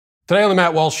Today on the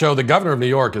Matt Walsh Show, the governor of New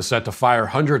York is set to fire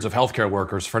hundreds of healthcare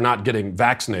workers for not getting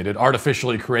vaccinated,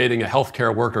 artificially creating a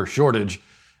healthcare worker shortage.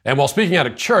 And while speaking at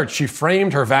a church, she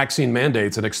framed her vaccine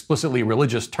mandates in explicitly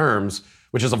religious terms,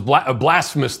 which is a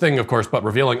blasphemous thing, of course, but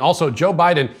revealing. Also, Joe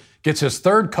Biden gets his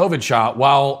third COVID shot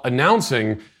while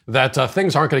announcing that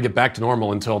things aren't going to get back to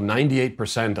normal until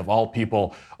 98% of all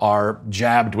people are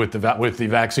jabbed with the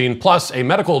vaccine. Plus, a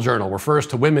medical journal refers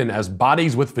to women as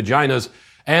bodies with vaginas.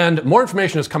 And more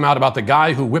information has come out about the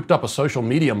guy who whipped up a social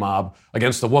media mob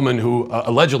against the woman who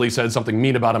allegedly said something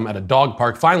mean about him at a dog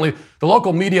park. Finally, the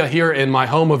local media here in my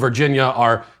home of Virginia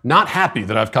are not happy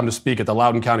that I've come to speak at the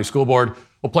Loudoun County School Board.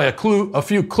 We'll play a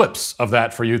few clips of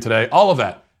that for you today. All of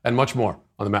that and much more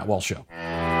on the Matt Walsh Show.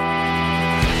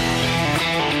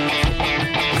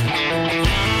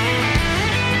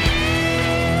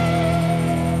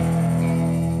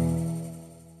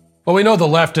 Well, we know the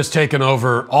left has taken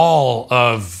over all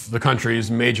of the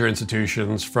country's major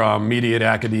institutions, from media to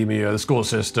academia, the school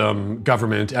system,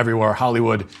 government, everywhere,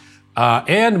 Hollywood,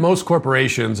 and most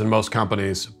corporations and most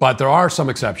companies. But there are some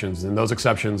exceptions, and those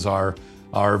exceptions are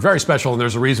very special, and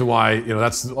there's a reason why,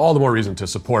 that's all the more reason to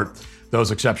support those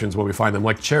exceptions when we find them,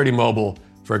 like Charity Mobile,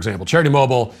 for example. Charity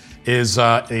Mobile is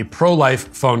a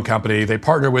pro-life phone company. They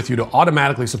partner with you to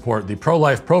automatically support the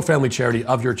pro-life, pro-family charity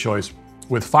of your choice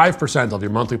with 5% of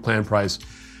your monthly plan price.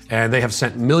 And they have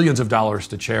sent millions of dollars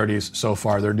to charities so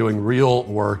far. They're doing real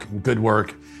work, good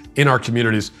work in our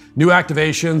communities. New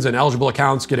activations and eligible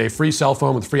accounts get a free cell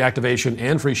phone with free activation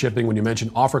and free shipping when you mention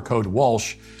offer code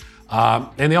Walsh.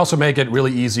 And they also make it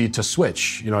really easy to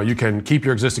switch. You can keep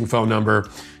your existing phone number.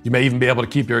 You may even be able to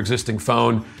keep your existing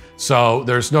phone. So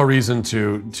there's no reason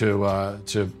to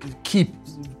keep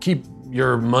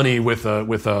your money with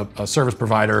a service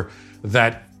provider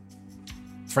that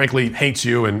frankly hates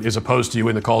you and is opposed to you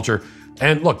in the culture.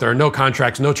 And look, there are no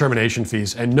contracts, no termination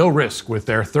fees, and no risk with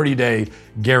their 30-day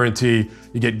guarantee.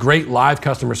 You get great live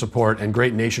customer support and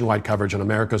great nationwide coverage on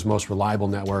America's most reliable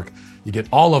network. You get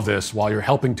all of this while you're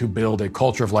helping to build a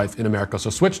culture of life in America. So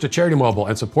switch to Charity Mobile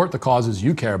and support the causes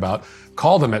you care about.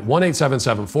 Call them at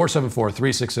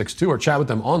 1-877-474-3662 or chat with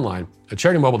them online at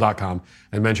CharityMobile.com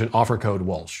and mention offer code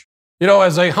Walsh.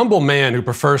 As a humble man who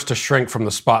prefers to shrink from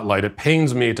the spotlight, it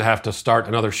pains me to have to start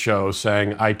another show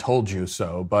saying, I told you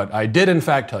so, but I did in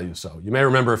fact tell you so. You may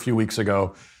remember a few weeks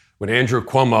ago when Andrew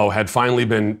Cuomo had finally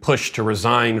been pushed to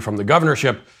resign from the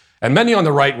governorship, and many on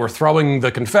the right were throwing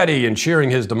the confetti and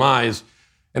cheering his demise.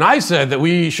 And I said that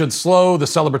we should slow the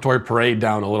celebratory parade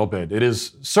down a little bit. It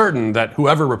is certain that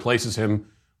whoever replaces him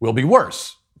will be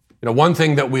worse. One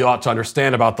thing that we ought to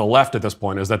understand about the left at this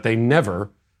point is that they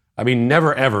never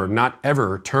ever, not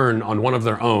ever turn on one of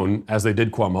their own, as they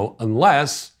did Cuomo,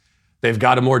 unless they've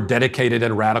got a more dedicated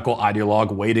and radical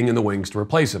ideologue waiting in the wings to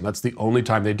replace him. That's the only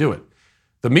time they do it.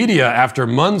 The media, after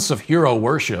months of hero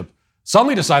worship,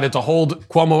 suddenly decided to hold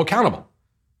Cuomo accountable.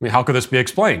 How could this be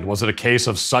explained? Was it a case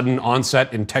of sudden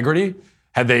onset integrity?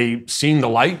 Had they seen the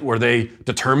light? Were they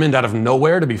determined out of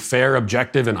nowhere to be fair,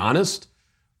 objective, and honest?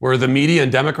 Were the media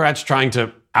and Democrats trying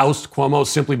to oust Cuomo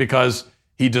simply because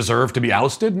he deserved to be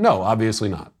ousted? No, obviously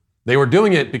not. They were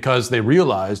doing it because they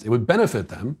realized it would benefit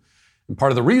them. And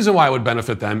part of the reason why it would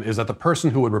benefit them is that the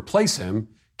person who would replace him,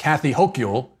 Kathy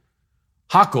Hochul,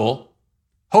 I'll go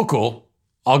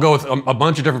with a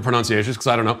bunch of different pronunciations because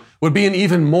I don't know, would be an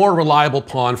even more reliable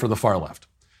pawn for the far left.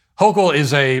 Hochul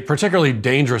is a particularly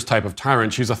dangerous type of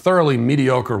tyrant. She's a thoroughly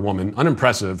mediocre woman,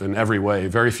 unimpressive in every way,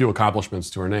 very few accomplishments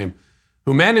to her name,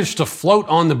 who managed to float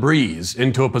on the breeze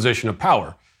into a position of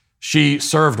power. She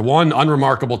served one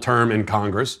unremarkable term in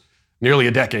Congress nearly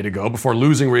a decade ago before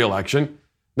losing re-election.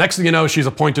 Next thing you know, she's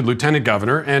appointed lieutenant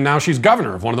governor, and now she's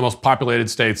governor of one of the most populated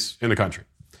states in the country.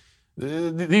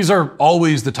 These are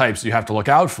always the types you have to look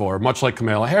out for, much like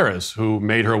Kamala Harris, who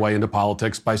made her way into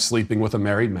politics by sleeping with a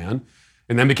married man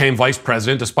and then became vice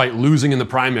president despite losing in the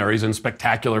primaries in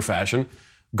spectacular fashion,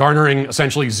 garnering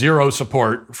essentially zero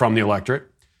support from the electorate.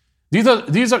 These are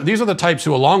the types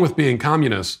who, along with being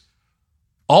communists,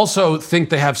 also think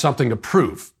they have something to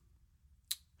prove.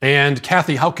 And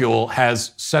Kathy Hochul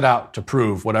has set out to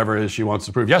prove whatever it is she wants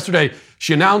to prove. Yesterday,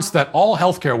 she announced that all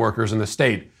healthcare workers in the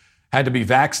state had to be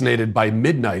vaccinated by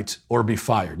midnight or be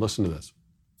fired. Listen to this.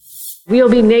 We'll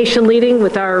be nation leading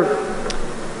with our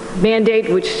mandate,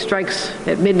 which strikes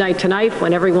at midnight tonight,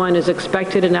 when everyone is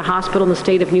expected in a hospital in the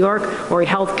state of New York or a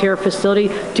healthcare facility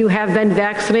to have been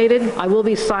vaccinated. I will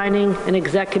be signing an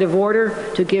executive order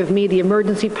to give me the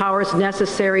emergency powers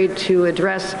necessary to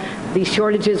address these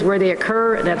shortages where they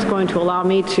occur. And that's going to allow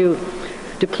me to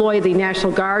deploy the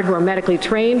National Guard, who are medically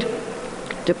trained,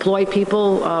 deploy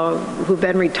people who've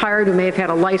been retired, who may have had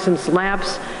a license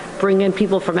lapse, bring in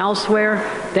people from elsewhere.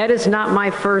 That is not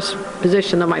my first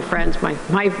position, though, my friends.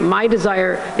 My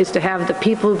desire is to have the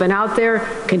people who've been out there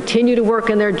continue to work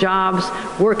in their jobs,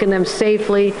 work in them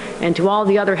safely, and to all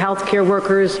the other healthcare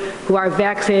workers who are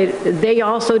vaccinated, they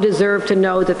also deserve to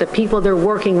know that the people they're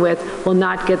working with will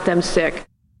not get them sick.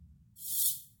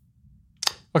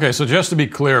 Okay, so just to be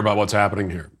clear about what's happening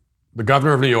here, the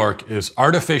governor of New York is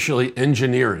artificially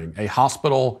engineering a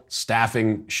hospital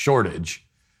staffing shortage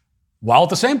while at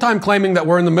the same time claiming that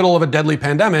we're in the middle of a deadly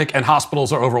pandemic and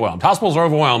hospitals are overwhelmed. Hospitals are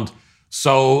overwhelmed,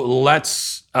 so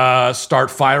let's start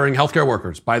firing healthcare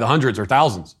workers by the hundreds or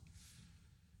thousands.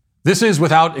 This is,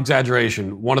 without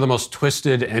exaggeration, one of the most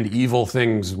twisted and evil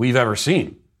things we've ever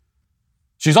seen.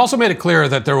 She's also made it clear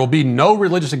that there will be no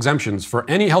religious exemptions for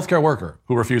any healthcare worker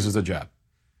who refuses the jab.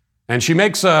 And she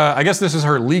makes, I guess this is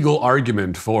her legal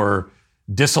argument for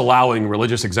disallowing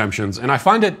religious exemptions. And I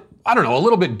find it, I don't know, a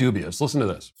little bit dubious. Listen to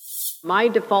this. My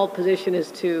default position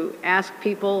is to ask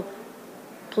people,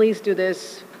 please do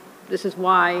this. This is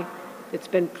why. It's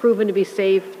been proven to be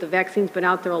safe. The vaccine's been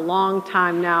out there a long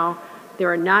time now.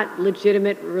 There are not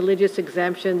legitimate religious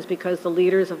exemptions because the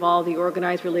leaders of all the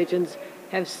organized religions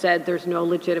have said there's no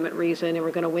legitimate reason, and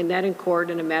we're going to win that in court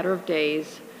in a matter of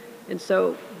days. And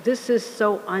so this is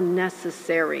so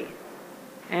unnecessary.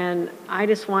 And I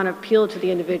just want to appeal to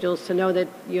the individuals to know that,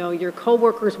 your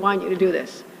coworkers want you to do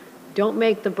this. Don't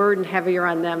make the burden heavier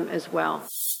on them as well.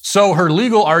 So her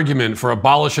legal argument for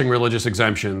abolishing religious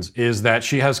exemptions is that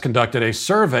she has conducted a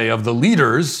survey of the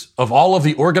leaders of all of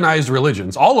the organized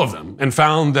religions, all of them, and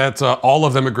found that all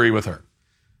of them agree with her.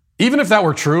 Even if that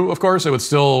were true, of course, it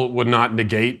would not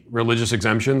negate religious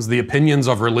exemptions. The opinions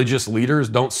of religious leaders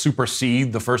don't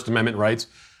supersede the First Amendment rights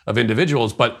of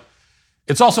individuals, but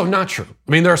it's also not true.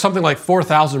 I mean, there are something like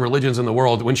 4,000 religions in the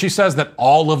world. When she says that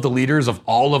all of the leaders of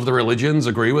all of the religions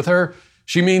agree with her,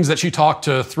 she means that she talked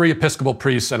to 3 Episcopal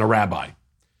priests and a rabbi.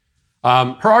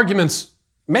 Her arguments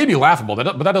may be laughable,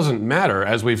 but that doesn't matter.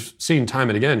 As we've seen time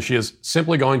and again, she is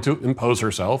simply going to impose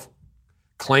herself,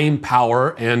 claim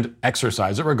power, and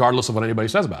exercise it regardless of what anybody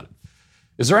says about it.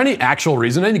 Is there any actual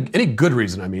reason, any good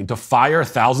reason, to fire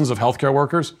thousands of healthcare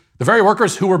workers? The very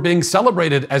workers who were being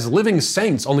celebrated as living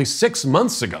saints only 6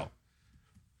 months ago.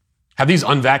 Have these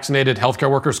unvaccinated healthcare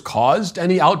workers caused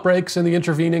any outbreaks in the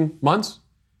intervening months?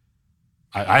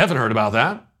 I haven't heard about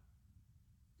that.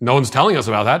 No one's telling us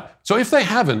about that. So if they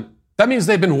haven't, that means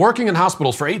they've been working in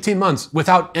hospitals for 18 months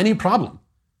without any problem.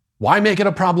 Why make it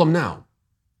a problem now?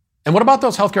 And what about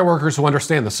those healthcare workers who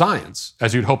understand the science,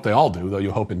 as you'd hope they all do, though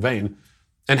you hope in vain,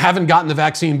 and haven't gotten the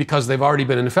vaccine because they've already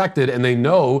been infected and they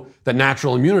know that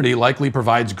natural immunity likely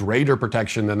provides greater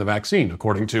protection than the vaccine,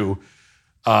 according to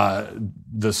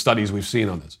the studies we've seen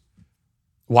on this?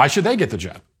 Why should they get the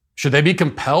jab? Should they be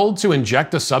compelled to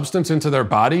inject a substance into their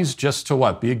bodies just to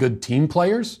what? Be good team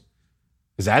players?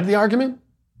 Is that the argument?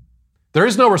 There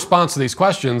is no response to these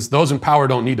questions. Those in power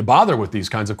don't need to bother with these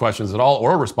kinds of questions at all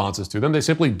or responses to them. They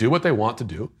simply do what they want to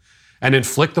do and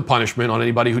inflict the punishment on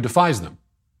anybody who defies them.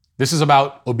 This is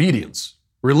about obedience,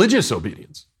 religious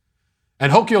obedience.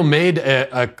 And Hokyo made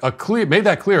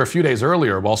that clear a few days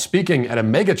earlier while speaking at a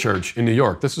megachurch in New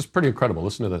York. This is pretty incredible.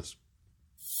 Listen to this.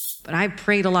 But I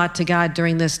prayed a lot to God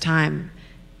during this time.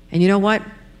 And you know what?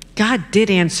 God did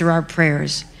answer our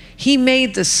prayers. He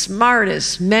made the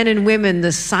smartest men and women,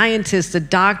 the scientists, the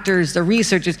doctors, the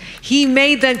researchers. He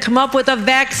made them come up with a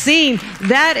vaccine.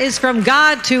 That is from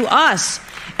God to us.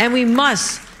 And we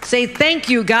must say, thank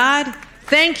you, God.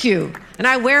 Thank you. And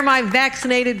I wear my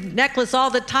vaccinated necklace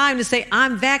all the time to say,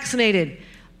 I'm vaccinated.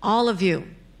 All of you.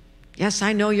 Yes,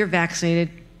 I know you're vaccinated.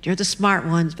 You're the smart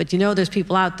ones, but there's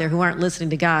people out there who aren't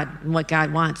listening to God and what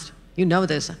God wants. You know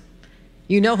this.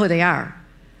 You know who they are.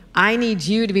 I need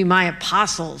you to be my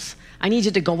apostles. I need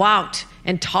you to go out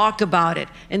and talk about it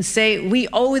and say, we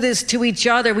owe this to each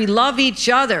other. We love each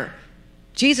other.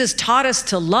 Jesus taught us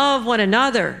to love one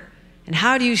another. And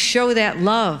how do you show that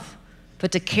love?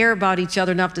 But to care about each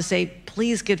other enough to say,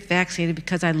 please get vaccinated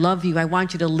because I love you. I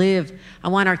want you to live. I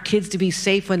want our kids to be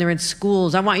safe when they're in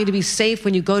schools. I want you to be safe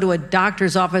when you go to a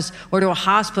doctor's office or to a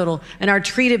hospital and are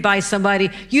treated by somebody.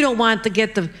 You don't want to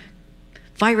get the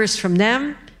virus from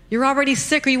them. You're already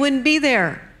sick or you wouldn't be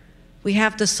there. We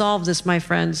have to solve this, my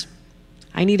friends.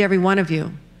 I need every one of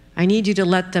you. I need you to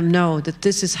let them know that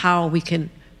this is how we can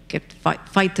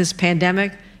fight this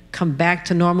pandemic, come back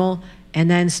to normal, and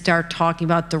then start talking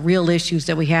about the real issues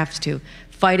that we have to.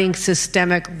 Fighting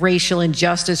systemic racial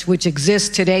injustice, which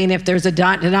exists today. And if there's a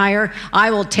denier,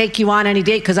 I will take you on any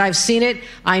day because I've seen it.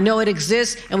 I know it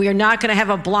exists. And we are not going to have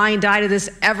a blind eye to this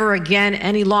ever again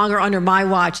any longer under my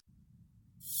watch.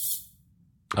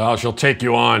 Oh, she'll take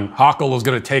you on. Hochul is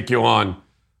going to take you on.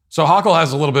 So Hochul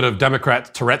has a little bit of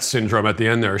Democrat Tourette syndrome at the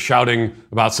end there, shouting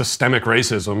about systemic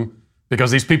racism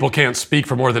because these people can't speak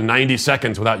for more than 90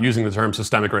 seconds without using the term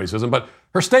systemic racism. But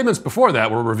her statements before that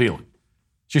were revealing.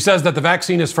 She says that the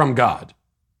vaccine is from God,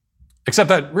 except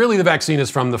that really the vaccine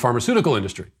is from the pharmaceutical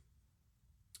industry.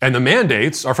 And the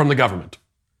mandates are from the government.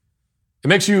 It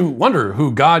makes you wonder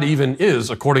who God even is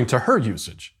according to her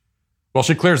usage. Well,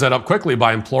 she clears that up quickly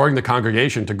by imploring the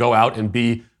congregation to go out and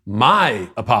be my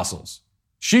apostles.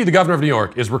 She, the governor of New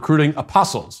York, is recruiting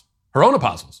apostles, her own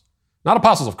apostles, not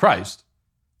apostles of Christ.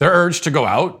 They're urged to go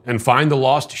out and find the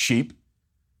lost sheep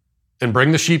and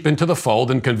bring the sheep into the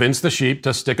fold and convince the sheep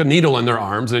to stick a needle in their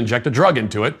arms and inject a drug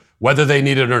into it, whether they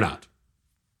need it or not.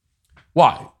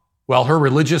 Why? Well, her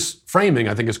religious framing,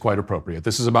 I think, is quite appropriate.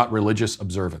 This is about religious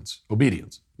observance,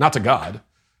 obedience, not to God,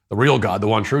 the real God, the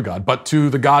one true God, but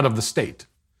to the God of the state.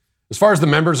 As far as the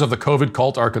members of the COVID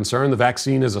cult are concerned, the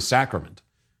vaccine is a sacrament.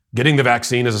 Getting the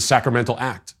vaccine is a sacramental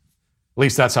act. At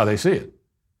least that's how they see it.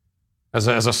 As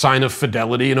a sign of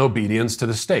fidelity and obedience to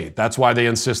the state. That's why they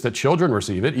insist that children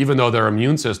receive it, even though their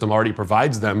immune system already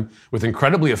provides them with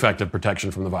incredibly effective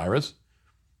protection from the virus.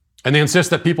 And they insist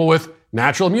that people with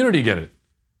natural immunity get it.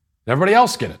 Everybody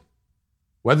else get it,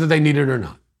 whether they need it or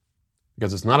not.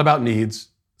 Because it's not about needs,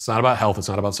 it's not about health, it's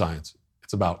not about science.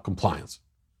 It's about compliance.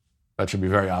 That should be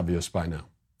very obvious by now.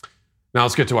 Now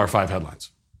let's get to our 5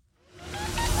 headlines.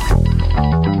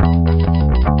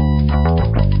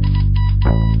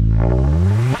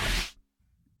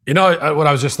 You know what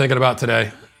I was just thinking about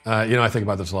today? I think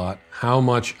about this a lot. How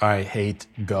much I hate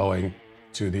going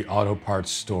to the auto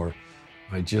parts store.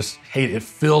 I just hate it. It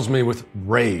fills me with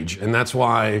rage. And that's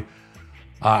why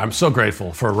I'm so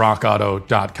grateful for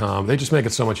rockauto.com. They just make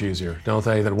it so much easier, don't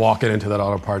they, than walking into that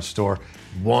auto parts store,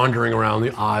 wandering around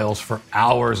the aisles for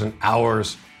hours and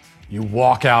hours. You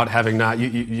walk out having not,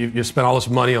 you spent all this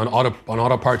money on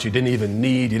auto parts you didn't even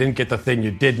need. You didn't get the thing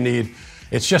you did need.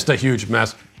 It's just a huge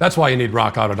mess. That's why you need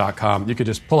rockauto.com. You could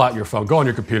just pull out your phone, go on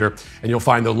your computer, and you'll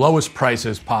find the lowest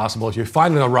prices possible. If you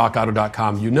find it on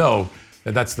rockauto.com, you know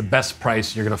that that's the best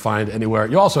price you're going to find anywhere.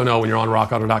 You also know when you're on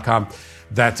rockauto.com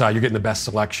that you're getting the best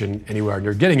selection anywhere, and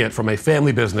you're getting it from a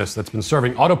family business that's been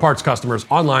serving auto parts customers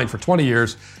online for 20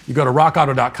 years. You go to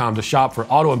rockauto.com to shop for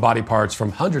auto and body parts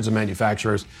from hundreds of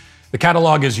manufacturers. The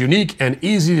catalog is unique and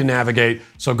easy to navigate,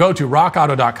 so go to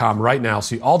rockauto.com right now,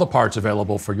 see all the parts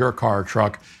available for your car or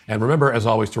truck, and remember, as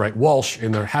always, to write Walsh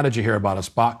in their How Did You Hear About Us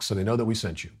box so they know that we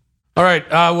sent you. All right,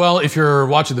 well, if you're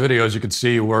watching the videos, you can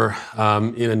see we're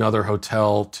in another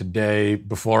hotel today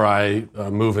before I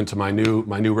move into my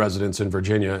new residence in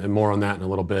Virginia, and more on that in a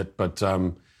little bit, but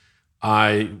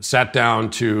I sat down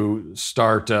to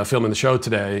start filming the show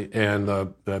today, and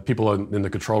the people in the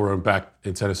control room back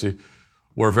in Tennessee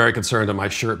were very concerned that my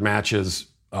shirt matches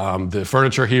the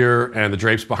furniture here and the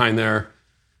drapes behind there.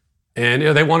 And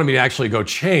they wanted me to actually go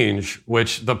change,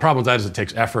 which the problem with that is it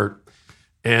takes effort.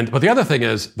 But the other thing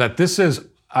is that this is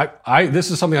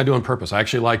something I do on purpose. I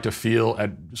actually like to feel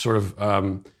at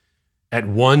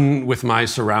one with my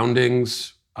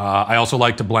surroundings. I also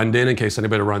like to blend in case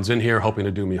anybody runs in here hoping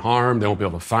to do me harm. They won't be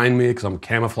able to find me because I'm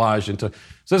camouflaged into.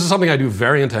 So this is something I do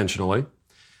very intentionally.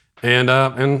 And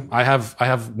I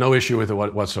have no issue with it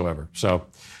whatsoever. So,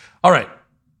 all right.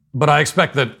 But I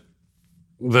expect that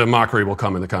the mockery will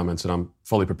come in the comments, and I'm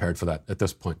fully prepared for that at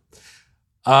this point.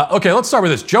 Okay, let's start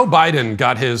with this. Joe Biden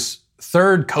got his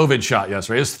 3rd COVID shot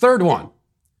yesterday, his 3rd one.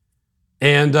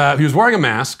 And he was wearing a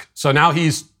mask. So now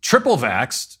he's triple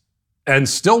vaxxed and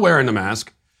still wearing the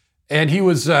mask. And he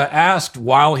was asked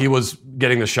while he was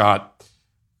getting the shot,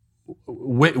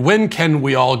 when can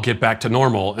we all get back to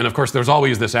normal? And of course, there's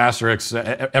always this asterisk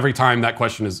every time that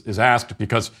question is asked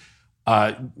because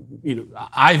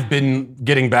I've been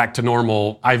getting back to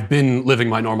normal. I've been living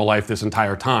my normal life this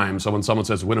entire time. So when someone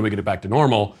says, when do we get back to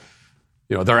normal?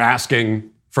 They're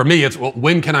asking, for me, it's, well,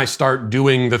 when can I start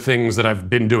doing the things that I've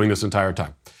been doing this entire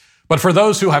time? But for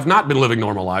those who have not been living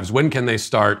normal lives, when can they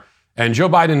start? And Joe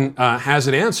Biden has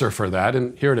an answer for that,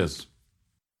 and here it is.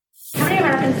 How many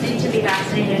Americans need to be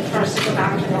vaccinated for us to go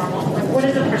back to normal? Like, what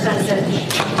is the percentage of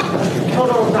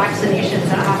total vaccinations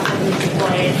that have to be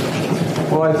deployed?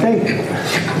 Well, I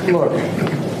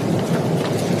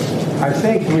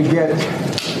think we get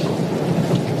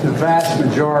the vast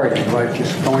majority, like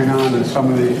is going on in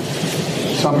some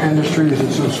industries and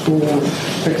some schools,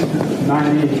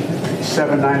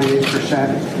 97,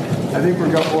 98%. I think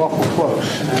we're awful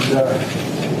close.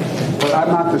 But I'm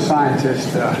not the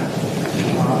scientist.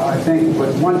 I think,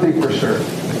 but one thing for certain,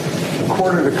 a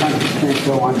quarter of the country can't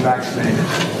go unvaccinated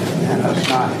and us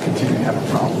not continue to have a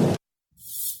problem.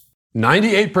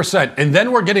 98%. And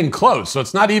then we're getting close. So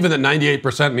it's not even that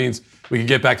 98% means we can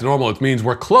get back to normal. It means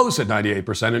we're close at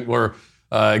 98%, and we're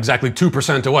exactly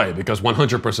 2% away, because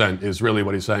 100% is really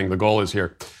what he's saying the goal is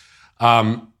here.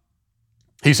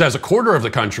 He says a quarter of the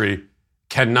country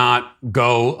cannot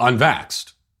go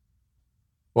unvaxxed.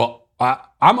 Well,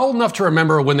 I'm old enough to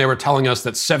remember when they were telling us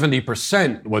that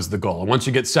 70% was the goal. And once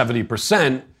you get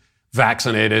 70%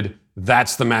 vaccinated,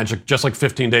 that's the magic. Just like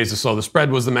 15 days to slow the spread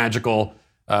was the magical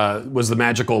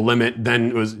limit. Then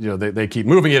it was, they keep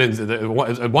moving it.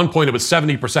 At one point it was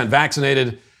 70%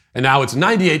 vaccinated, and now it's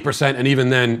 98%, and even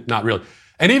then, not really.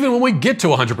 And even when we get to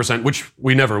 100%, which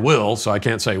we never will, so I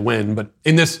can't say when, but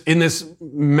in this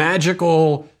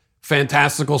magical,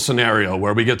 fantastical scenario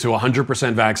where we get to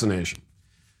 100% vaccination,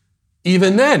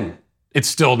 even then, it's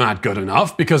still not good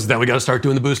enough, because then we got to start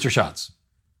doing the booster shots.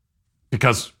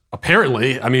 Because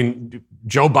apparently,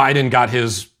 Joe Biden got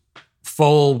his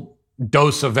full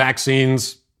dose of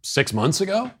vaccines 6 months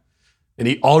ago, and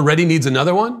he already needs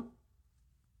another one.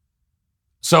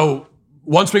 So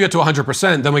once we get to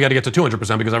 100%, then we got to get to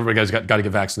 200%, because everybody's got to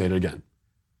get vaccinated again.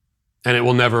 And it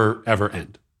will never, ever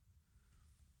end.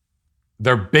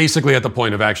 They're basically at the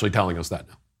point of actually telling us that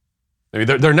now.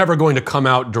 They're never going to come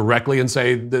out directly and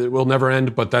say that it will never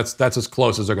end, but that's as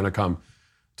close as they're going to come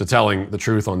to telling the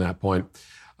truth on that point.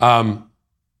 I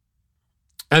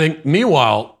think,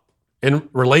 meanwhile,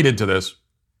 related to this,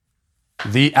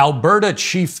 the Alberta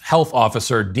Chief Health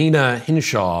Officer, Dina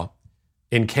Hinshaw,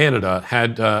 in Canada,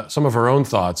 had some of her own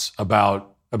thoughts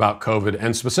about COVID.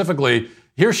 And specifically,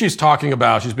 here she's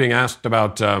being asked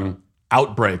about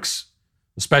outbreaks,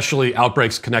 especially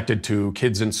outbreaks connected to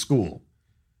kids in school.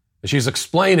 And she's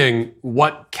explaining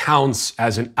what counts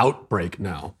as an outbreak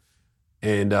now.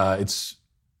 And it's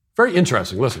very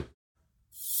interesting. Listen.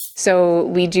 So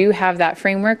we do have that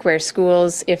framework where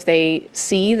schools, if they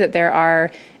see that there are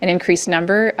an increased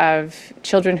number of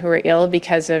children who are ill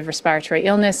because of respiratory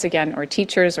illness, again, or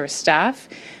teachers or staff,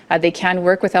 they can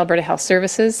work with Alberta Health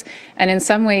Services. And in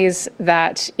some ways,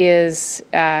 that is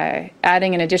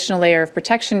adding an additional layer of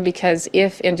protection, because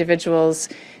if individuals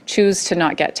choose to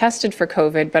not get tested for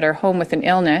COVID but are home with an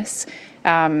illness,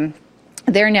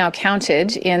 they're now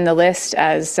counted in the list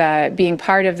as being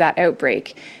part of that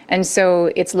outbreak. And so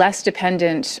it's less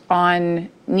dependent on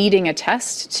needing a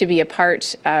test to be a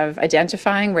part of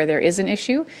identifying where there is an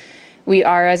issue. We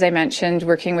are, as I mentioned,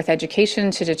 working with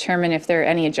education to determine if there are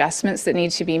any adjustments that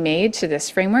need to be made to this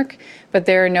framework. But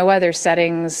there are no other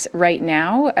settings right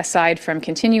now, aside from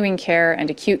continuing care and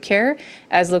acute care,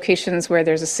 as locations where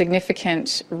there's a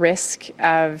significant risk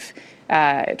of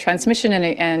transmission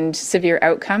and severe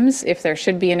outcomes if there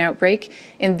should be an outbreak.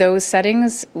 In those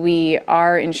settings, we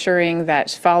are ensuring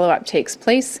that follow-up takes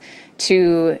place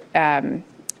to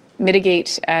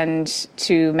mitigate and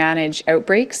to manage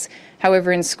outbreaks.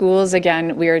 However, in schools,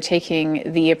 again, we are taking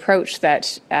the approach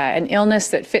that an illness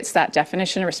that fits that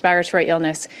definition, a respiratory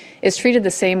illness, is treated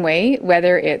the same way,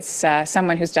 whether it's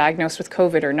someone who's diagnosed with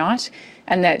COVID or not,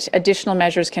 and that additional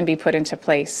measures can be put into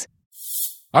place.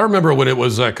 I remember when it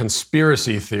was a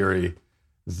conspiracy theory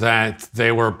that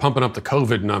they were pumping up the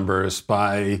COVID numbers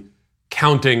by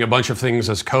counting a bunch of things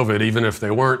as COVID, even if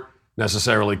they weren't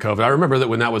necessarily COVID. I remember that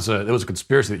when it was a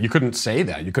conspiracy, you couldn't say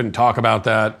that. You couldn't talk about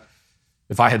that.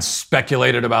 If I had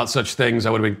speculated about such things, I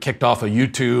would have been kicked off of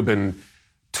YouTube, and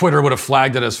Twitter would have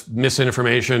flagged it as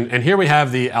misinformation. And here we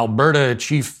have the Alberta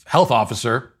Chief Health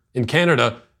Officer in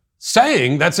Canada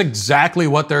saying that's exactly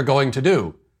what they're going to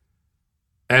do,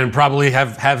 and probably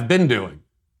have been doing.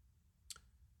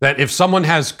 That if someone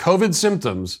has COVID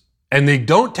symptoms and they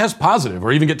don't test positive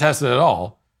or even get tested at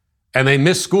all, and they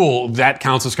miss school, that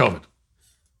counts as COVID.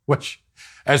 Which,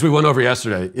 as we went over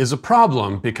yesterday, is a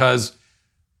problem, because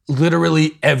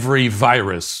literally every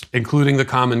virus, including the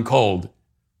common cold,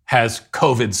 has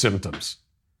COVID symptoms.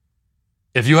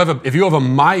 If you have a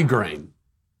migraine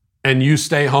and you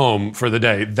stay home for the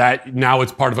day, that now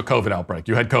it's part of a COVID outbreak.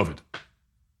 You had COVID.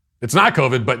 It's not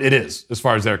COVID, but it is, as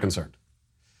far as they're concerned.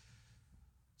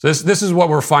 So this is what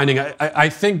we're finding. I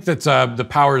think that the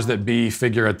powers that be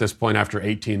figure at this point, after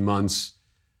 18 months,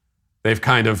 they've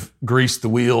kind of greased the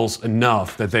wheels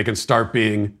enough that they can start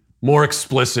being more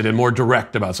explicit and more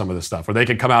direct about some of this stuff, where they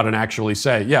can come out and actually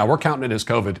say, yeah, we're counting it as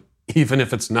COVID, even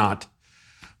if it's not.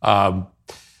 And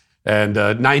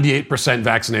 98%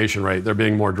 vaccination rate, they're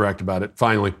being more direct about it,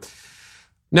 finally.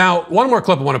 Now, one more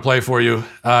clip I want to play for you,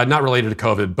 not related to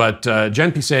COVID, but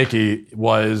Jen Psaki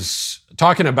was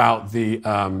talking about the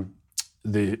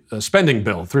spending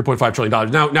bill, $3.5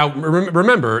 trillion. Now,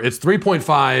 remember, it's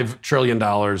 $3.5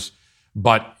 trillion,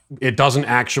 but it doesn't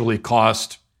actually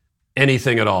cost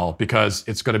anything at all, because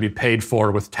it's going to be paid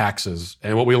for with taxes.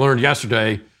 And what we learned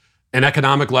yesterday, an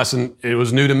economic lesson, it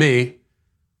was new to me,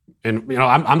 And, you know,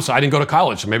 I didn't go to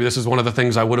college, so maybe this is one of the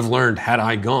things I would have learned had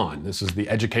I gone. This is the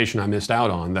education I missed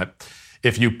out on, that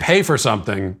if you pay for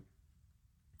something,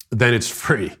 then it's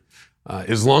free.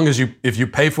 As long as if you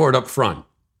pay for it up front,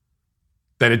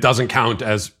 then it doesn't count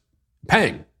as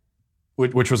paying,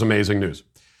 which was amazing news.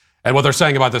 And what they're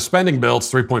saying about the spending bill,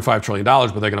 it's $3.5 trillion,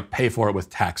 but they're going to pay for it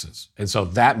with taxes. And so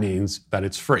that means that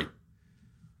it's free.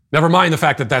 Never mind the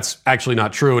fact that that's actually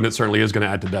not true, and it certainly is going to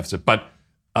add to deficit. But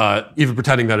even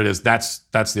pretending that it is, that's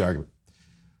the argument.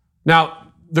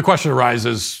 Now, the question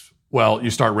arises, well, you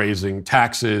start raising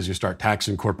taxes, you start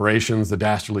taxing corporations, the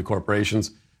dastardly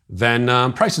corporations,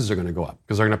 then prices are going to go up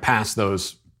because they're going to pass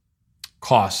those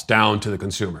costs down to the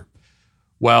consumer.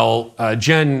 Well,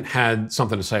 Jen had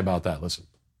something to say about that. Listen.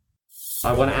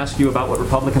 I want to ask you about what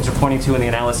Republicans are pointing to in the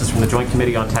analysis from the Joint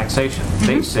Committee on Taxation.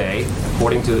 They say,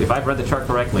 according to, if I've read the chart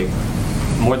correctly,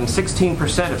 more than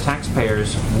 16% of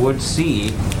taxpayers would see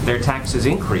their taxes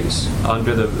increase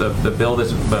under the bill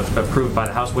that's approved by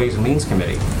the House Ways and Means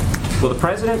Committee. Will the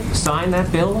president sign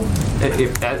that bill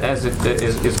as it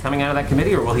is coming out of that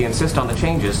committee, or will he insist on the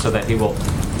changes so that he will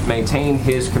maintain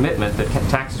his commitment that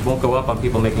taxes won't go up on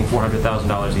people making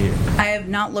 $400,000 a year? I have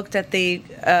not looked at the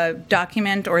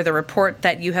document or the report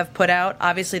that you have put out.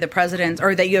 Obviously, the president's,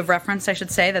 or that you have referenced, I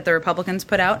should say, that the Republicans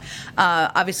put out.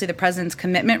 Obviously, the president's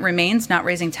commitment remains not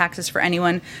raising taxes for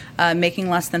anyone making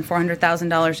less than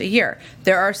 $400,000 a year.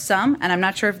 There are some, and I'm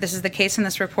not sure if this is the case in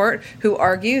this report, who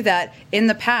argue that in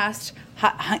the past,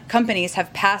 companies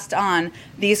have passed on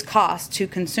these costs to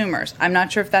consumers. I'm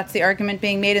not sure if that's the argument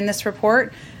being made in this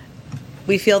report.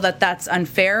 We feel that that's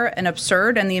unfair and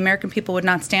absurd, and the American people would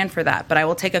not stand for that. But I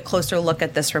will take a closer look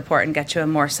at this report and get you a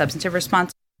more substantive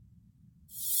response.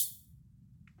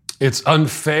 It's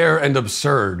unfair and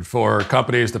absurd for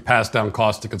companies to pass down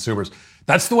costs to consumers.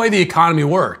 That's the way the economy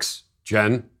works,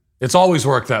 Jen. It's always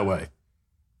worked that way.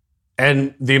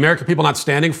 And the American people not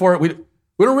standing for it, we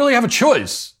don't really have a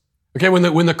choice. Okay,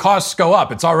 when the costs go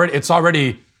up, it's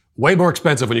already way more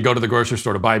expensive when you go to the grocery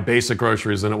store to buy basic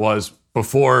groceries than it was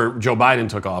before Joe Biden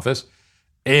took office.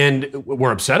 And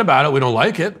we're upset about it. We don't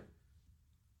like it.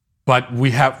 But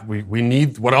we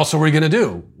need, what else are we going to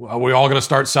do? Are we all going to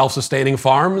start self-sustaining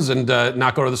farms and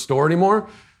not go to the store anymore?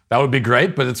 That would be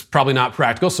great, but it's probably not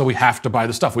practical, so we have to buy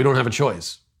the stuff. We don't have a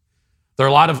choice. There are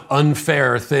a lot of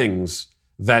unfair things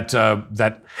that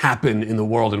happen in the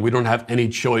world, and we don't have any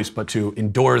choice but to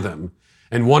endure them.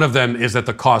 And one of them is that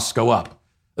the costs go up.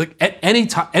 Like at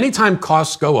anytime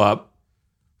costs go up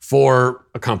for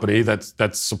a company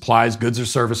that supplies goods or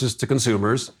services to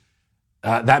consumers,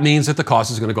 that means that the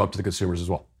cost is going to go up to the consumers as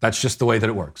well. That's just the way that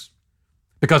it works.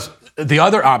 Because the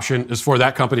other option is for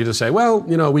that company to say, well,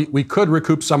 you know, we could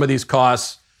recoup some of these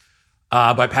costs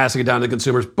by passing it down to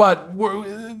consumers, but we're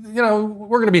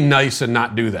going to be nice and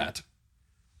not do that.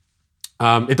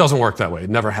 It doesn't work that way. It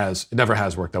never has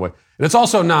worked that way. And it's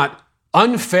also not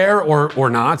unfair or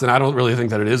not, and I don't really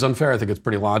think that it is unfair. I think it's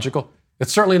pretty logical.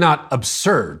 It's certainly not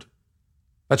absurd.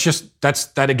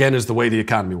 That again is the way the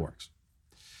economy works.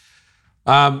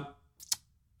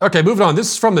 Okay, moving on.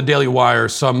 This is from the Daily Wire.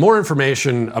 Some more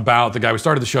information about the guy. We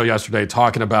started the show yesterday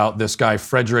talking about this guy,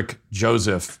 Frederick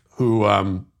Joseph, who,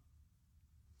 I'll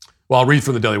read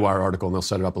from the Daily Wire article and they'll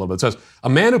set it up a little bit. It says, a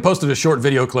man who posted a short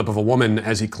video clip of a woman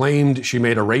as he claimed she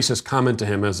made a racist comment to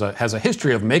him has a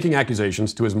history of making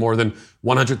accusations to his more than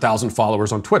 100,000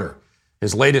 followers on Twitter.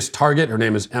 His latest target, her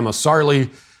name is Emma Sarley,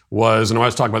 and I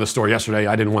was talking about the story yesterday.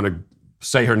 I didn't want to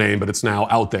say her name, but it's now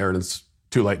out there and it's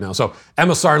too late now. So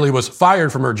Emma Sarley was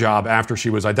fired from her job after she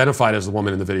was identified as the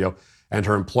woman in the video and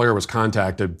her employer was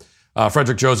contacted.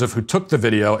 Frederick Joseph, who took the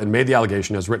video and made the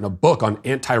allegation, has written a book on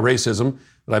anti-racism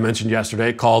that I mentioned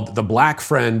yesterday called The Black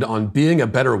Friend on Being a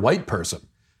Better White Person.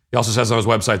 He also says on his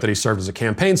website that he served as a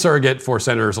campaign surrogate for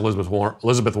Senators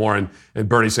Elizabeth Warren and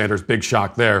Bernie Sanders. Big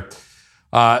shock there.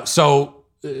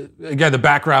 Again, the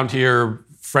background here,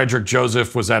 Frederick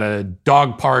Joseph was at a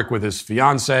dog park with his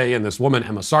fiance, and this woman,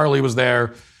 Emma Sarley, was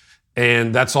there.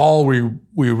 And that's all we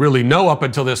really know up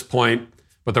until this point.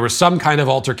 But there was some kind of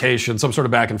altercation, some sort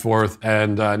of back and forth.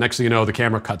 And next thing you know, the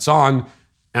camera cuts on.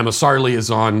 Emma Sarley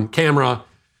is on camera.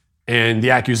 And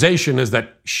the accusation is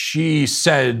that she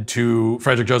said to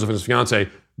Frederick Joseph and his fiance,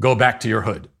 go back to your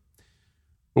hood.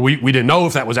 But we didn't know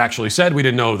if that was actually said. We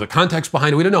didn't know the context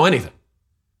behind it. We didn't know anything.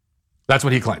 That's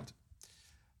what he claimed.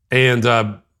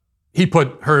 And he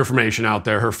put her information out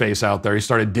there, her face out there. He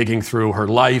started digging through her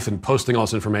life and posting all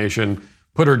this information,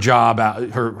 put her job out,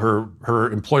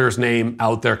 her employer's name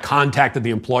out there, contacted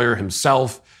the employer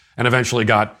himself, and eventually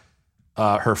got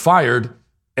her fired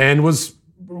and was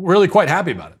really quite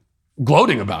happy about it,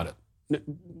 gloating about it.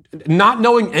 not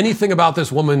knowing anything about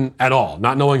this woman at all,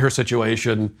 not knowing her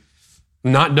situation,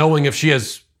 not knowing if she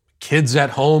has kids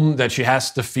at home that she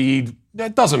has to feed,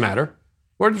 it doesn't matter.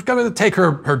 We're just going to take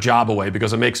her job away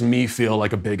because it makes me feel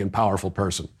like a big and powerful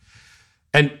person.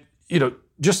 And,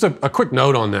 just a quick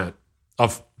note on that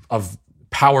of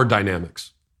power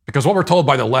dynamics. Because what we're told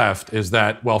by the left is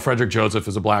that, well, Frederick Joseph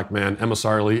is a black man, Emma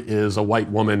Sarley is a white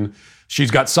woman.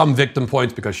 She's got some victim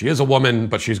points because she is a woman,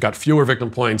 but she's got fewer victim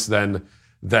points than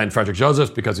Frederick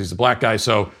Joseph because he's a black guy.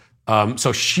 So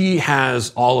she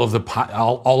has all of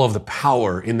the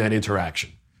power in that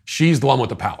interaction. She's the one with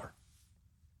the power.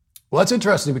 Well, that's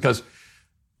interesting because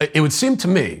it would seem to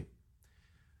me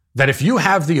that if you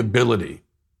have the ability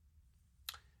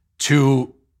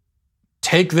to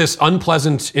take this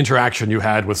unpleasant interaction you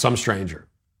had with some stranger,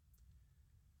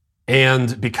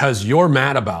 and because you're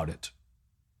mad about it,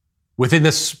 within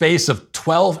the space of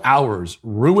 12 hours,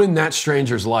 ruin that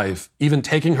stranger's life, even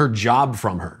taking her job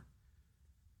from her.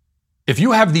 If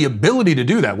you have the ability to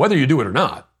do that, whether you do it or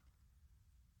not,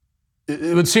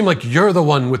 it would seem like you're the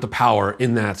one with the power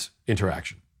in that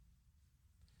interaction.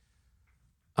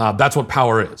 That's what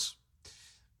power is.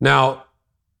 Now,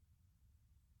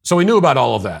 so we knew about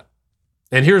all of that.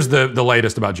 And here's the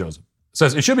latest about Joseph. It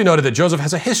says, it should be noted that Joseph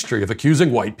has a history of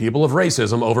accusing white people of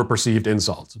racism over perceived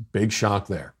insults. Big shock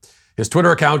there. His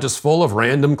Twitter account is full of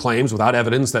random claims without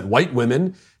evidence that white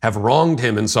women have wronged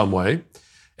him in some way.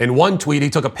 In one tweet, he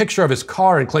took a picture of his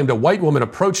car and claimed a white woman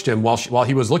approached him while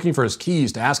he was looking for his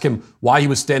keys to ask him why he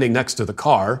was standing next to the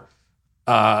car.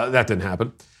 That didn't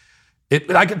happen.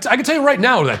 I can tell you right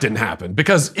now that didn't happen,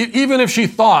 because even if she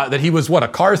thought that he was, a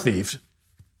car thief,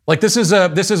 like this is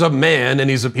a man and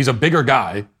he's a bigger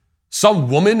guy. Some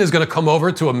woman is going to come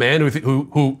over to a man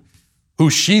who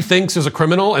she thinks is a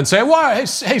criminal and say, "Why?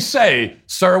 Hey,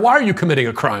 sir, why are you committing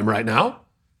a crime right now?"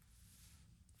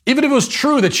 Even if it was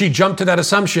true that she jumped to that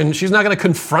assumption, she's not going to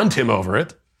confront him over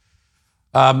it.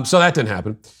 So that didn't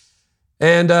happen.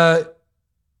 And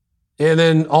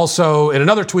then also in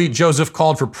another tweet, Joseph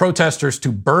called for protesters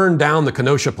to burn down the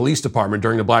Kenosha Police Department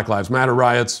during the Black Lives Matter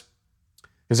riots.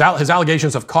 His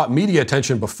allegations have caught media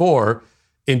attention before.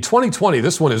 In 2020,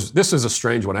 this is a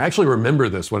strange one. I actually remember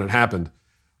this when it happened,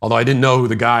 although I didn't know who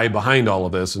the guy behind all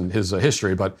of this and his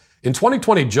history. But in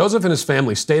 2020, Joseph and his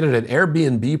family stayed at an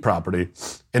Airbnb property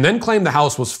and then claimed the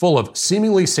house was full of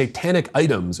seemingly satanic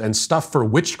items and stuff for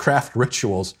witchcraft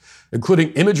rituals,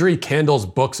 including imagery, candles,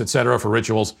 books, etc. for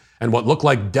rituals and what looked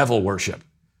like devil worship.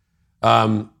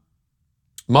 Motherboard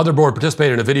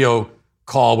participated in a video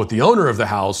call with the owner of the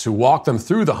house, who walked them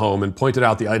through the home and pointed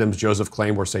out the items Joseph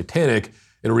claimed were satanic.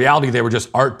 In reality, they were just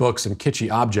art books and kitschy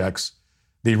objects.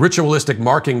 The ritualistic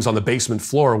markings on the basement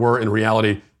floor were, in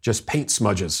reality, just paint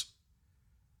smudges.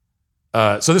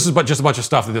 So this is just a bunch of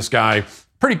stuff that this guy,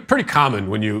 pretty common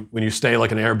when you stay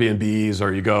like in Airbnbs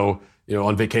or you go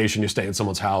on vacation, you stay in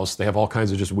someone's house. They have all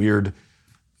kinds of just weird,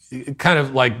 kind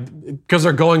of like, because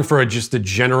they're going for just a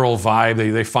general vibe.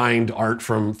 They find art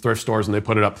from thrift stores and they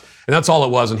put it up. And that's all it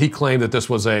was. And he claimed that this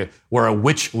was where a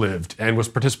witch lived and was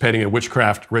participating in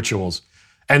witchcraft rituals.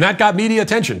 And that got media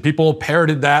attention. People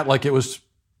parroted that like it was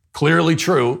clearly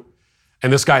true.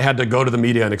 And this guy had to go to the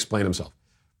media and explain himself.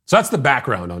 So that's the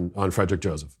background on Frederick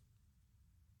Joseph.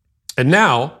 And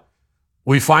now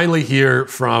we finally hear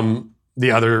from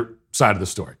the other side of the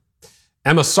story.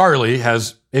 Emma Sarley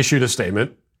has issued a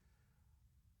statement.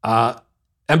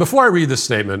 And before I read this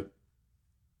statement,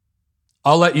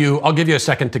 I'll give you a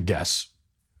second to guess.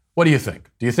 What do you think?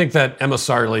 Do you think that Emma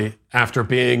Sarley, after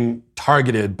being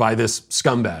targeted by this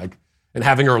scumbag and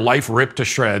having her life ripped to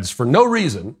shreds for no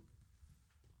reason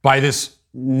by this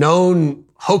known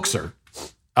hoaxer,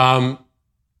 do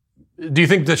you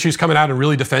think that she's coming out and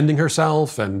really defending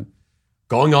herself and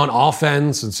going on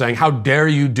offense and saying, "How dare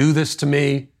you do this to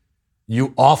me,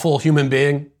 you awful human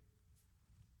being"?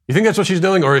 You think that's what she's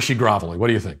doing, or is she groveling? What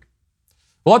do you think?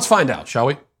 Well, let's find out, shall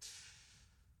we?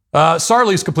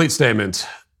 Sarley's complete statement,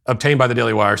 obtained by the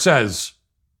Daily Wire, says,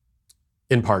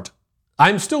 in part,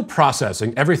 "I'm still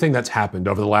processing everything that's happened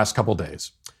over the last couple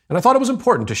days, and I thought it was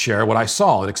important to share what I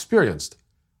saw and experienced.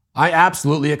 I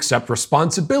absolutely accept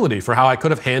responsibility for how I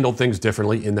could have handled things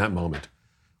differently in that moment.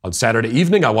 On Saturday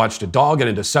evening, I watched a dog get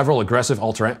into several aggressive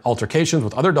altercations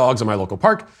with other dogs in my local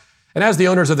park. And as the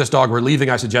owners of this dog were leaving,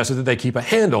 I suggested that they keep a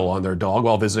handle on their dog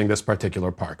while visiting this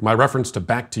particular park. My reference to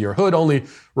back to your hood only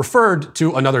referred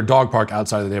to another dog park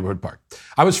outside the neighborhood park.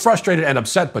 I was frustrated and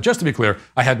upset, but just to be clear,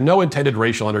 I had no intended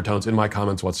racial undertones in my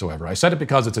comments whatsoever. I said it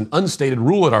because it's an unstated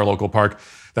rule at our local park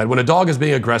that when a dog is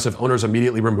being aggressive, owners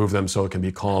immediately remove them so it can be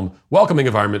a calm, welcoming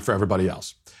environment for everybody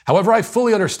else. However, I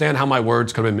fully understand how my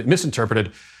words could have been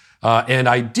misinterpreted and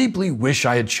I deeply wish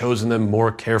I had chosen them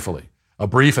more carefully. A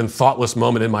brief and thoughtless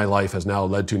moment in my life has now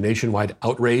led to nationwide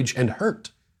outrage and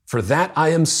hurt. For that, I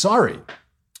am sorry.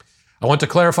 I want to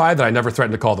clarify that I never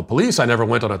threatened to call the police. I never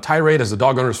went on a tirade as the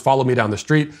dog owners followed me down the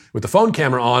street. With the phone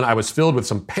camera on, I was filled with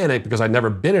some panic because I'd never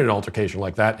been in an altercation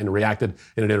like that and reacted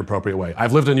in an inappropriate way.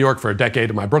 I've lived in New York for a decade,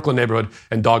 and my Brooklyn neighborhood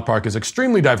and dog park is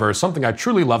extremely diverse, something I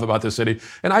truly love about this city,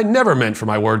 and I never meant for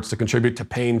my words to contribute to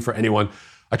pain for anyone.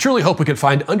 I truly hope we can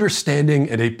find understanding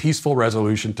and a peaceful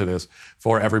resolution to this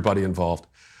for everybody involved.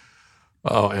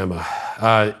 Oh,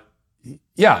 Emma.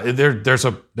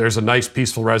 There's a nice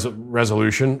peaceful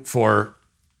resolution for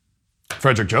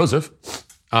Frederick Joseph.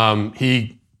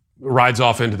 He rides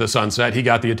off into the sunset. He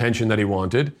got the attention that he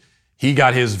wanted. He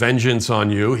got his vengeance on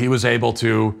you. He was able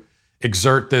to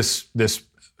exert this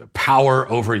power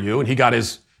over you, and he got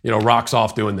his rocks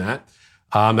off doing that.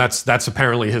 That's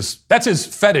apparently his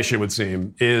fetish, it would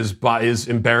seem, is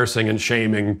embarrassing and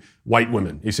shaming white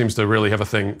women. He seems to really have a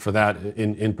thing for that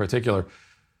in particular.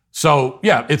 So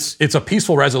yeah, it's a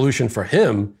peaceful resolution for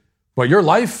him, but your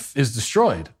life is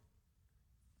destroyed.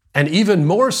 And even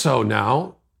more so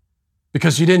now,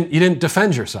 because you didn't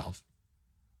defend yourself.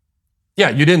 Yeah,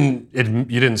 you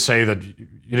didn't say that, you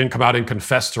didn't come out and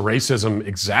confess to racism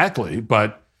exactly,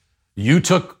 but you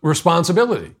took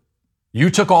responsibility. You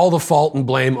took all the fault and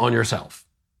blame on yourself.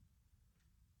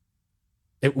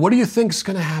 What do you think is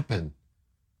going to happen?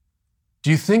 Do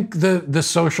you think the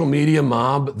social media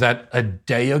mob that a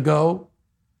day ago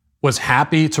was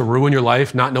happy to ruin your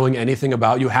life, not knowing anything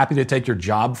about you, happy to take your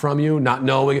job from you, not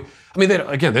knowing? I mean, they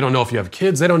don't know if you have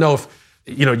kids. They don't know if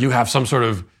you have some sort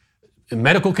of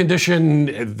medical condition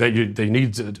that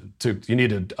you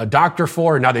need a doctor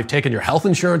for. And now they've taken your health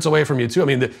insurance away from you too. I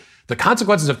mean, the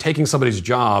consequences of taking somebody's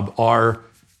job are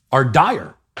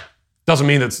dire. Doesn't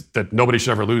mean that nobody should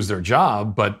ever lose their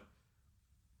job, but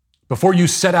before you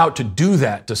set out to do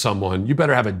that to someone, you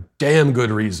better have a damn good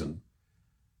reason.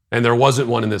 And there wasn't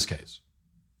one in this case.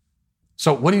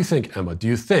 So what do you think, Emma? Do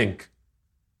you think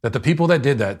that the people that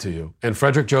did that to you, and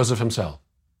Frederick Joseph himself,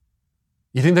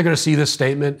 you think they're going to see this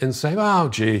statement and say, oh,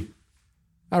 gee,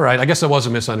 all right, I guess it was a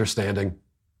misunderstanding.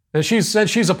 And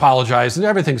she's apologized and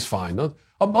everything's fine.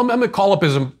 I'm going to call up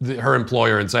her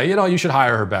employer and say, you should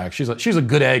hire her back. She's a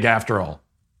good egg after all.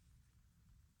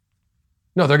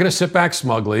 No, they're going to sit back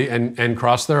smugly and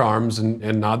cross their arms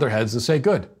and nod their heads and say,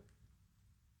 good.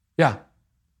 Yeah,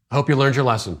 I hope you learned your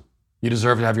lesson. You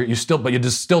deserve to have but you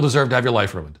still deserve to have your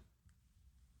life ruined.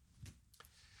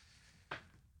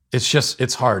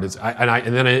 It's hard.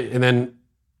 And then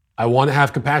I want to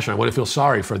have compassion. I want to feel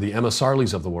sorry for the Emma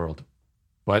Sarleys of the world,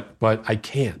 but I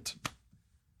can't.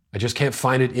 I just can't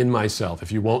find it in myself.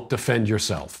 If you won't defend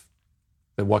yourself,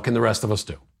 then what can the rest of us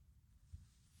do?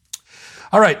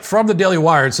 All right, from the Daily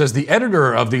Wire, it says the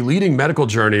editor of the leading medical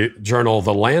journal,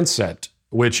 The Lancet,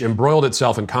 which embroiled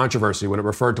itself in controversy when it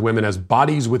referred to women as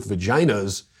bodies with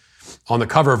vaginas on the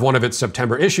cover of one of its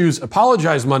September issues,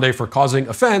 apologized Monday for causing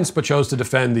offense, but chose to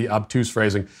defend the obtuse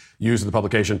phrasing used in the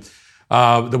publication.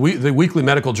 The weekly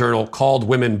medical journal called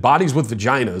women bodies with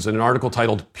vaginas in an article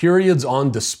titled Periods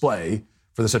on Display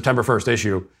for the September 1st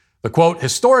issue. The quote,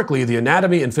 historically, the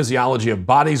anatomy and physiology of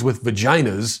bodies with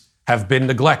vaginas have been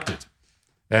neglected.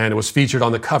 And it was featured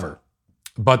on the cover.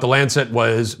 But The Lancet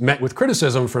was met with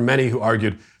criticism from many who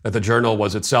argued that the journal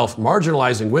was itself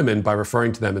marginalizing women by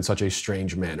referring to them in such a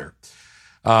strange manner.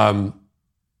 And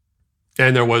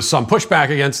there was some pushback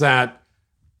against that,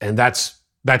 and that's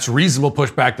reasonable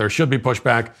pushback. There should be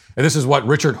pushback. And this is what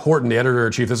Richard Horton, the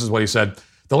editor-in-chief, this is what he said.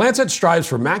 The Lancet strives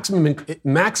for maximum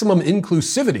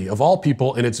inclusivity of all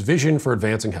people in its vision for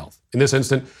advancing health. In this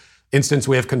instance,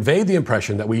 we have conveyed the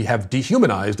impression that we have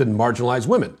dehumanized and marginalized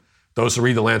women. Those who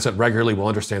read The Lancet regularly will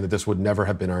understand that this would never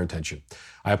have been our intention.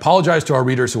 I apologize to our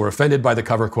readers who were offended by the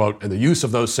cover quote and the use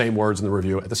of those same words in the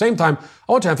review. At the same time,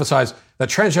 I want to emphasize that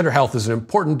transgender health is an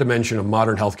important dimension of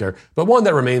modern healthcare, but one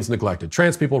that remains neglected.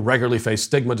 Trans people regularly face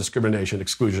stigma, discrimination,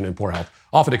 exclusion, and poor health,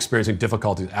 often experiencing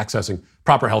difficulties accessing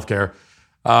proper healthcare.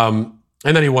 And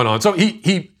then he went on. So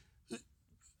he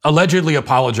allegedly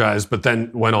apologized, but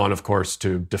then went on, of course,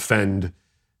 to defend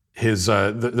his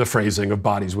the phrasing of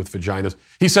bodies with vaginas.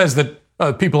 He says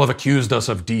that people have accused us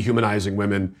of dehumanizing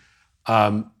women.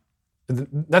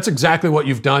 That's exactly what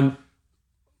you've done.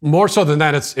 More so than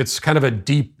that, it's kind of a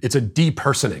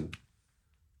depersoning.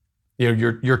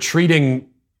 You're treating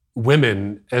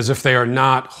women as if they are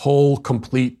not whole,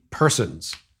 complete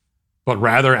persons, but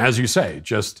rather, as you say,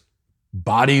 just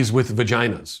bodies with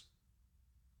vaginas.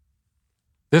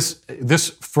 This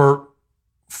for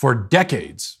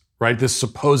decades, right? This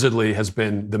supposedly has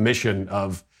been the mission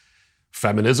of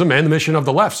feminism and the mission of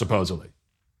the left, supposedly.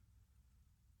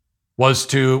 was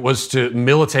to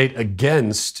militate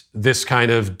against this kind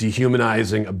of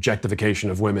dehumanizing objectification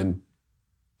of women.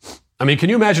 I mean, can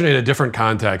you imagine in a different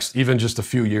context, even just a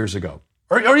few years ago,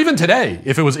 or even today,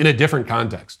 if it was in a different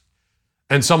context,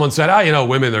 and someone said,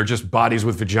 women are just bodies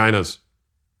with vaginas.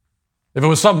 If it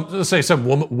was let's say some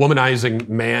womanizing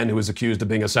man who was accused of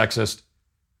being a sexist,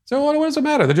 so what does it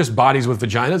matter? They're just bodies with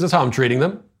vaginas. That's how I'm treating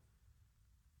them.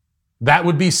 That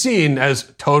would be seen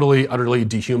as totally, utterly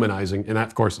dehumanizing. And that,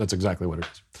 of course, that's exactly what it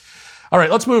is. All right,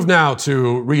 let's move now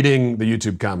to reading the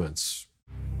YouTube comments.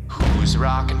 Who's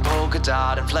rocking polka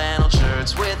dot and flannel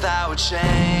shirts without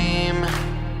shame?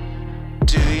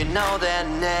 Do you know their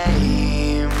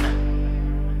name?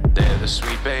 They're the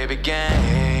Sweet Baby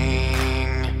Gang.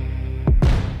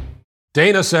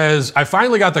 Dana says, I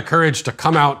finally got the courage to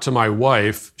come out to my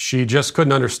wife. She just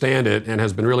couldn't understand it and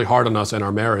has been really hard on us and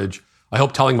our marriage. I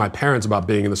hope telling my parents about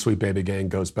being in the Sweet Baby Gang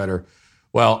goes better.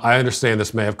 Well, I understand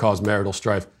this may have caused marital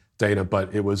strife, Dana,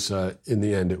 but it was, in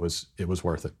the end, it was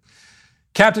worth it.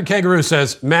 Captain Kangaroo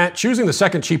says, Matt, choosing the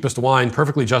second cheapest wine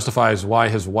perfectly justifies why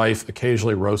his wife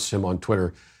occasionally roasts him on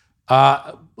Twitter.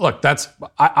 Look,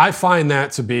 I find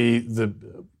that to be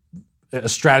a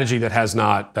strategy that has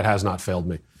not failed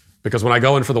me. Because when I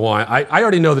go in for the wine, I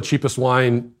already know the cheapest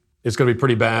wine is going to be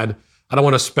pretty bad. I don't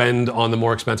want to spend on the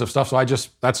more expensive stuff. So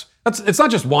it's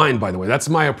not just wine, by the way. That's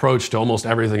my approach to almost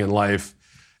everything in life.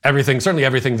 Certainly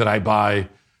everything that I buy.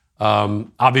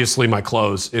 Obviously my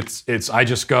clothes. I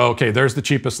just go, okay, there's the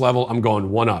cheapest level. I'm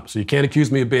going one up. So you can't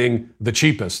accuse me of being the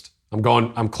cheapest.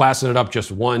 I'm classing it up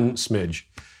just one smidge.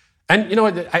 And you know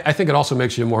what? I think it also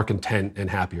makes you a more content and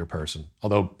happier person.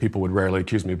 Although people would rarely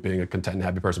accuse me of being a content and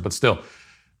happy person, but still.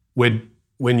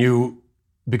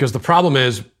 Because the problem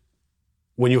is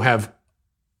when you have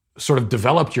sort of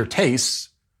developed your tastes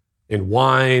in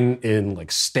wine, in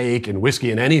like steak, in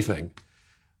whiskey, in anything,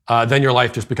 then your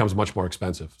life just becomes much more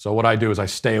expensive. So what I do is I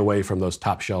stay away from those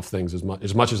top shelf things as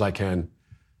much as I can,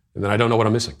 and then I don't know what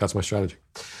I'm missing. That's my strategy.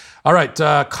 All right,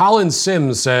 Colin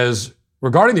Sims says,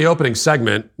 regarding the opening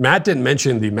segment, Matt didn't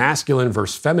mention the masculine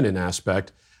versus feminine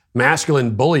aspect.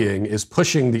 Masculine bullying is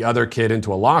pushing the other kid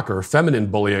into a locker. Feminine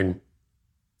bullying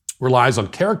relies on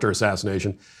character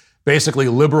assassination. Basically,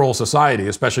 liberal society,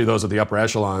 especially those at the upper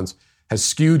echelons, has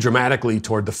skewed dramatically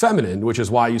toward the feminine, which is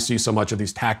why you see so much of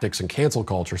these tactics in cancel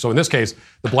culture. So in this case,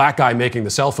 the black guy making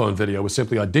the cell phone video was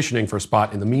simply auditioning for a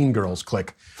spot in the Mean Girls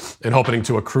clique and hoping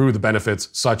to accrue the benefits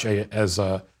such as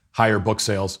higher book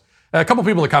sales. And a couple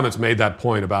people in the comments made that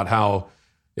point about how,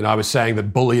 I was saying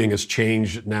that bullying has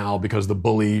changed now because the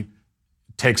bully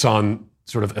takes on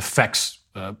sort of affects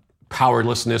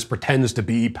powerlessness, pretends to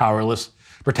be powerless,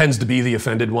 pretends to be the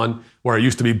offended one, where it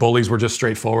used to be bullies were just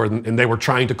straightforward and they were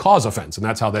trying to cause offense, and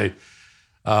that's how they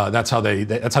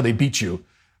beat you.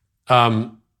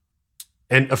 And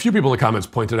a few people in the comments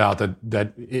pointed out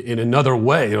that in another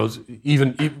way,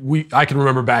 I can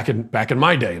remember back in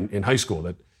my day in high school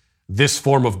that this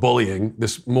form of bullying,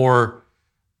 this more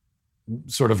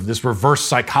sort of this reverse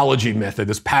psychology method,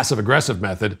 this passive aggressive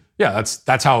method,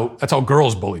 that's how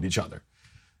girls bullied each other.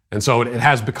 And so it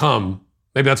has become,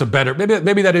 maybe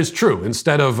that is true.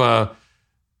 Instead of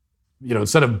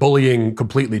bullying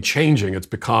completely changing, it's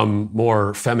become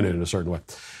more feminine in a certain way.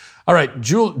 All right,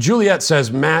 Juliet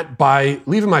says, Matt, by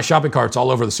leaving my shopping carts all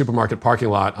over the supermarket parking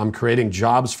lot, I'm creating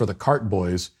jobs for the cart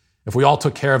boys. If we all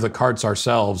took care of the carts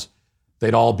ourselves,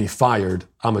 they'd all be fired.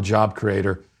 I'm a job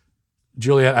creator.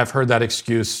 Juliet, I've heard that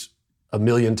excuse a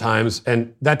million times,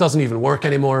 and that doesn't even work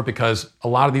anymore because a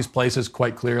lot of these places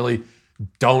quite clearly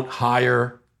don't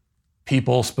hire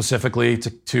people specifically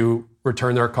to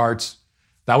return their carts.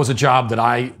 That was a job that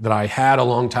I had a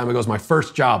long time ago. It was my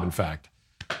first job, in fact,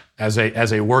 as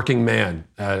a working man,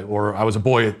 or I was a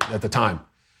boy at the time.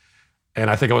 And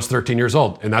I think I was 13 years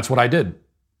old, and that's what I did.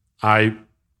 I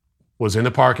was in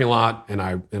the parking lot, and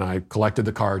I collected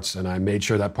the carts, and I made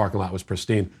sure that parking lot was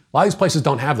pristine. A lot of these places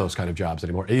don't have those kind of jobs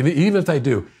anymore. Even if they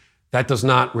do, that does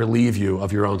not relieve you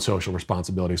of your own social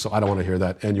responsibility. So I don't want to hear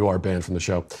that, and you are banned from the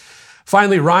show.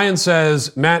 Finally, Ryan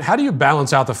says, Matt, how do you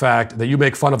balance out the fact that you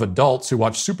make fun of adults who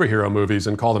watch superhero movies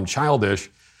and call them childish,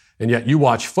 and yet you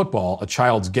watch football, a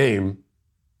child's game,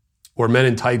 where men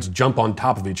in tights jump on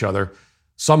top of each other?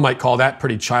 Some might call that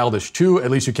pretty childish too. At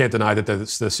least you can't deny that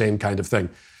it's the same kind of thing.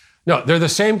 No, they're the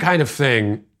same kind of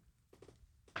thing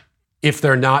if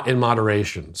they're not in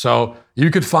moderation. So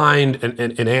you could find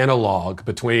an analog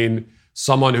between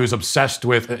someone who's obsessed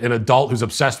with, an adult who's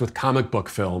obsessed with comic book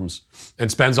films and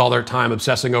spends all their time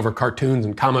obsessing over cartoons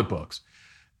and comic books,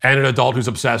 and an adult who's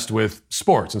obsessed with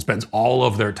sports and spends all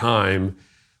of their time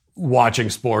watching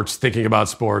sports, thinking about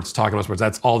sports, talking about sports.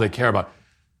 That's all they care about.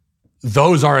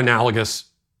 Those are analogous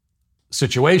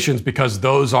situations because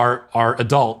those are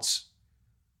adults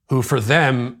who, for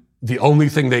them, the only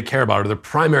thing they care about, or the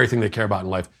primary thing they care about in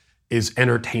life, is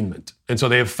entertainment. And so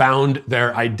they have found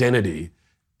their identity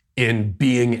in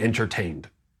being entertained.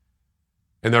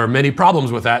 And there are many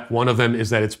problems with that. One of them is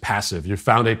that it's passive. You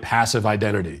found a passive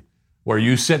identity where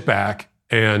you sit back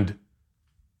and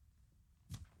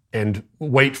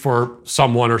wait for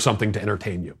someone or something to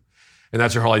entertain you. And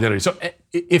that's your whole identity. So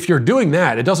if you're doing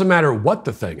that, it doesn't matter what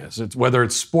the thing is. It's whether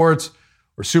it's sports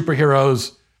or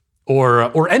superheroes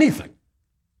or anything.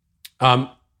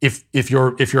 If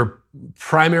your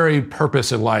primary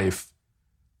purpose in life,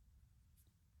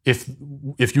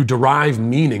 if you derive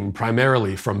meaning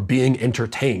primarily from being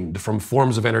entertained, from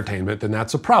forms of entertainment, then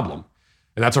that's a problem.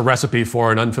 And that's a recipe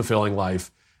for an unfulfilling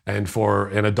life and for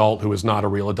an adult who is not a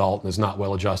real adult and is not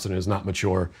well-adjusted and is not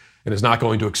mature and is not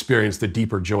going to experience the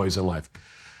deeper joys in life.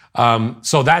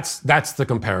 So that's the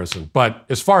comparison. But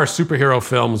as far as superhero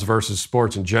films versus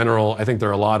sports in general, I think there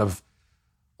are a lot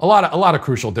of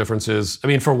crucial differences. I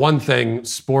mean, for one thing,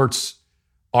 sports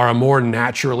are a more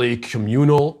naturally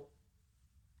communal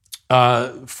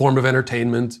form of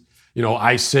entertainment. You know,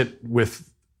 I sit with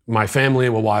my family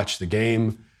and we'll watch the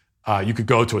game. You could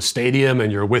go to a stadium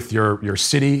and you're with your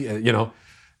city,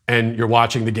 and you're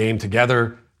watching the game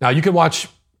together. Now, you could watch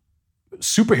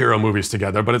superhero movies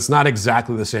together, but it's not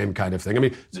exactly the same kind of thing. I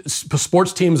mean,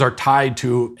 sports teams are tied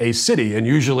to a city, and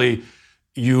usually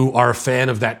you are a fan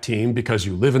of that team because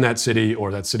you live in that city, or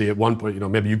that city at one point,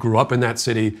 maybe you grew up in that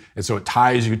city, and so it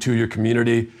ties you to your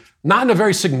community. Not in a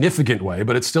very significant way,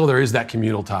 but there is that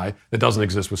communal tie that doesn't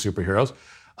exist with superheroes.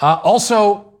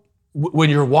 Also, when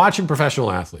you're watching professional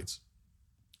athletes,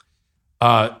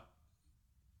 there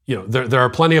are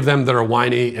plenty of them that are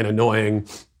whiny and annoying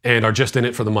and are just in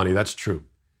it for the money. That's true.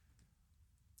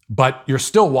 But you're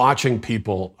still watching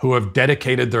people who have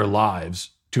dedicated their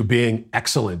lives to being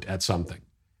excellent at something.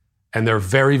 And they're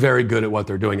very, very good at what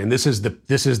they're doing. And this is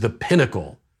the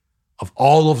pinnacle of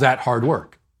all of that hard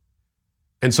work.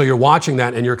 And so you're watching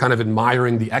that and you're kind of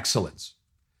admiring the excellence.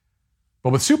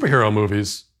 But with superhero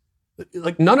movies,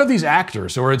 like none of these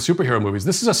actors who are in superhero movies,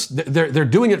 they're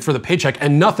doing it for the paycheck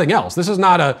and nothing else. This is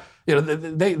not they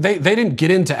didn't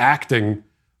get into acting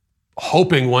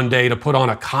hoping one day to put on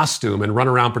a costume and run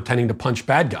around pretending to punch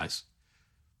bad guys.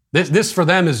 This for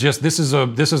them is just, this is a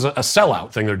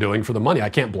sellout thing they're doing for the money. I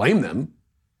can't blame them.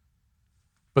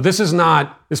 But these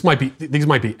might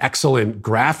be excellent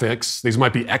graphics. These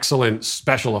might be excellent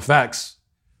special effects,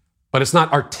 but it's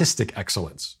not artistic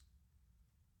excellence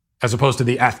as opposed to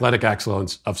the athletic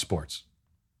excellence of sports.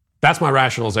 That's my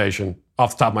rationalization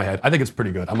off the top of my head. I think it's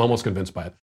pretty good. I'm almost convinced by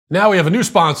it. Now we have a new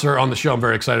sponsor on the show I'm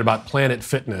very excited about, Planet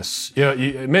Fitness.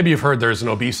 Maybe you've heard there's an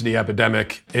obesity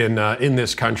epidemic in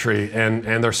this country, and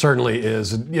there certainly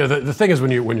is. The thing is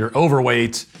when you're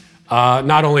overweight,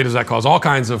 not only does that cause all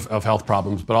kinds of health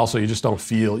problems, but also you just don't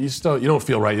feel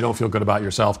right. You don't feel good about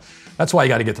yourself. That's why you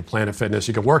got to get to Planet Fitness.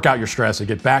 You can work out your stress and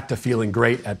get back to feeling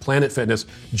great at Planet Fitness.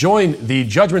 Join the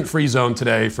judgment-free zone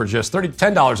today for just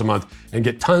 $10 a month and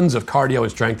get tons of cardio and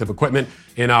strength of equipment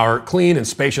in our clean and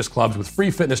spacious clubs with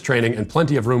free fitness training and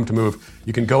plenty of room to move.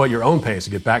 You can go at your own pace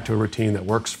and get back to a routine that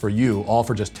works for you, all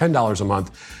for just $10 a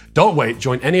month. Don't wait.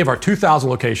 Join any of our 2,000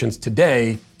 locations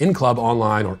today, in club,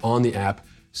 online, or on the app.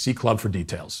 See Club for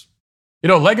details.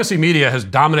 Legacy Media has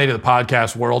dominated the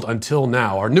podcast world until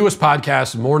now. Our newest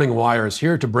podcast, Morning Wire, is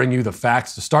here to bring you the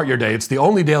facts to start your day. It's the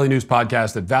only daily news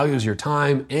podcast that values your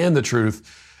time and the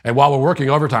truth. And while we're working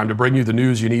overtime to bring you the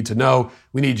news you need to know,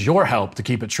 we need your help to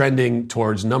keep it trending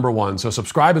towards number one. So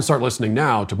subscribe and start listening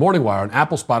now to Morning Wire on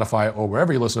Apple, Spotify, or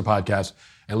wherever you listen to podcasts,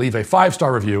 and leave a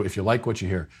 5-star review if you like what you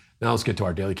hear. Now let's get to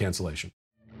our daily cancellation.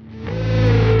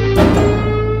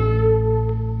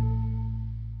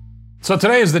 So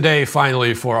today is the day,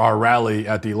 finally, for our rally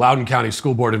at the Loudoun County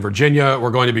School Board in Virginia.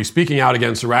 We're going to be speaking out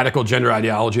against the radical gender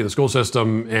ideology in the school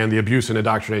system and the abuse and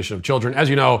indoctrination of children. As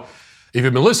you know, if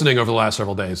you've been listening over the last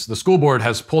several days, the school board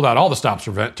has pulled out all the stops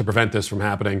to prevent this from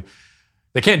happening.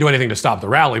 They can't do anything to stop the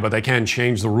rally, but they can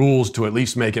change the rules to at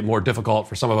least make it more difficult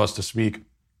for some of us to speak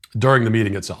during the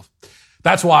meeting itself.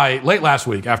 That's why late last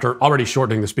week, after already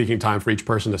shortening the speaking time for each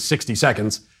person to 60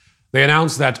 seconds, they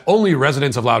announced that only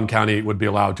residents of Loudoun County would be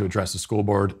allowed to address the school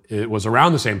board. It was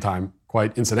around the same time,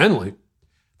 quite incidentally,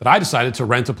 that I decided to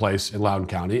rent a place in Loudoun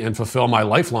County and fulfill my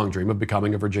lifelong dream of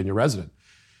becoming a Virginia resident.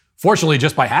 Fortunately,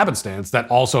 just by happenstance, that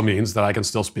also means that I can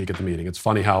still speak at the meeting. It's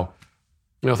funny how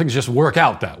things just work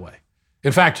out that way.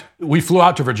 In fact, we flew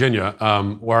out to Virginia,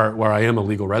 where I am a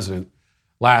legal resident,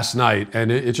 last night, and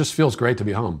it just feels great to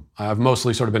be home. I've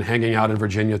mostly sort of been hanging out in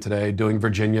Virginia today, doing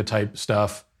Virginia-type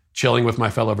stuff, chilling with my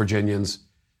fellow Virginians,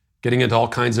 getting into all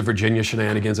kinds of Virginia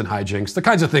shenanigans and hijinks, the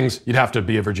kinds of things you'd have to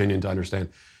be a Virginian to understand.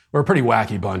 We're a pretty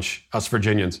wacky bunch, us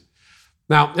Virginians.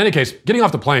 Now, in any case, getting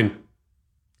off the plane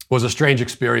was a strange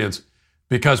experience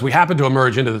because we happened to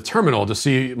emerge into the terminal to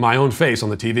see my own face on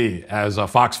the TV as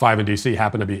Fox 5 in DC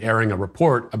happened to be airing a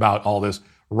report about all this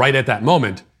right at that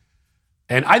moment.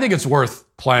 And I think it's worth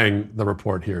playing the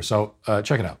report here. So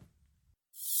check it out.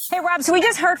 Hey, Rob, so we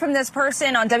just heard from this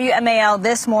person on WMAL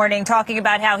this morning talking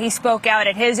about how he spoke out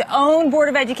at his own Board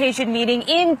of Education meeting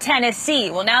in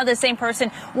Tennessee. Well, now the same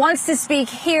person wants to speak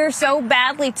here so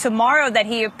badly tomorrow that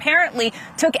he apparently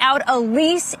took out a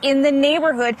lease in the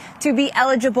neighborhood to be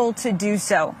eligible to do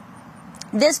so.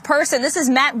 This person, this is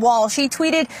Matt Walsh, he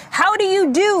tweeted, "How do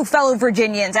you do, fellow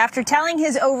Virginians?" after telling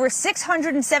his over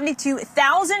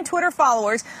 672,000 Twitter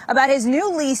followers about his new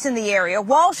lease in the area.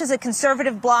 Walsh is a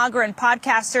conservative blogger and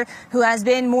podcaster who has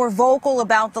been more vocal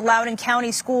about the Loudoun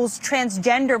County Schools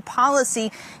transgender policy.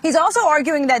 He's also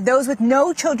arguing that those with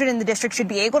no children in the district should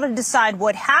be able to decide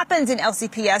what happens in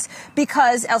LCPS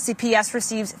because LCPS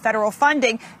receives federal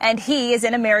funding and he is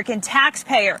an American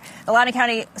taxpayer. The Loudoun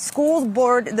County School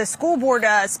Board, the school board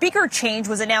speaker change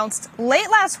was announced late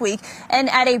last week, and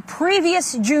at a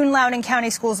previous June Loudoun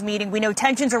County Schools meeting, we know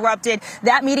tensions erupted.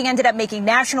 That meeting ended up making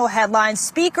national headlines.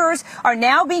 Speakers are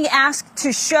now being asked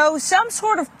to show some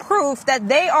sort of proof that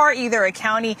they are either a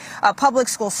county public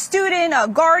school student, a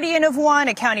guardian of one,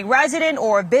 a county resident,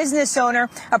 or a business owner.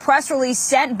 A press release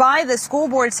sent by the school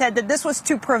board said that this was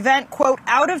to prevent, quote,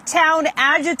 out-of-town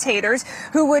agitators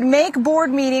who would make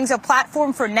board meetings a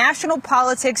platform for national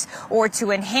politics or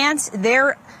to enhance their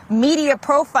media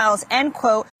profiles, end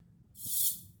quote.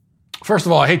 First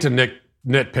of all, I hate to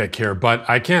nitpick here, but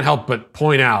I can't help but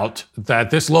point out that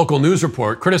this local news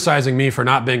report criticizing me for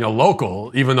not being a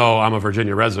local, even though I'm a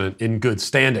Virginia resident in good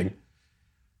standing,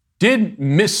 did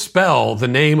misspell the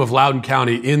name of Loudoun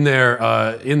County in their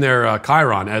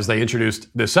chyron as they introduced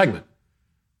this segment.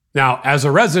 Now, as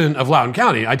a resident of Loudoun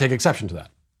County, I take exception to that.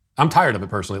 I'm tired of it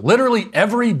personally. Literally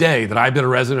every day that I've been a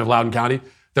resident of Loudoun County,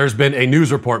 there's been a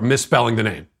news report misspelling the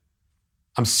name.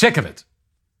 I'm sick of it.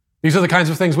 These are the kinds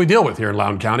of things we deal with here in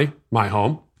Loudoun County, my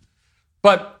home.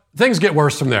 But things get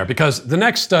worse from there because the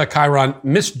next chyron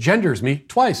misgenders me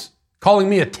twice, calling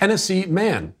me a Tennessee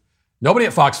man. Nobody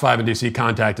at Fox 5 in DC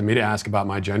contacted me to ask about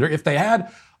my gender. If they had,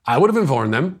 I would have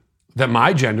informed them that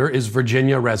my gender is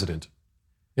Virginia resident.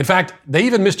 In fact, they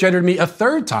even misgendered me a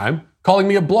third time, calling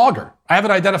me a blogger. I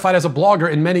haven't identified as a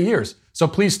blogger in many years, so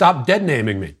please stop dead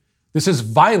naming me. This is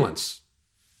violence.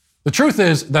 The truth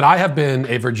is that I have been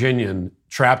a Virginian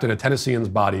trapped in a Tennessean's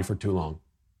body for too long.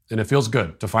 And it feels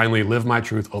good to finally live my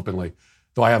truth openly,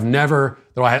 though I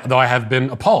have been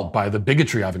appalled by the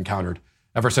bigotry I've encountered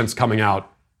ever since coming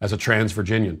out as a trans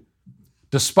Virginian.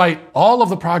 Despite all of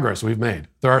the progress we've made,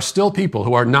 there are still people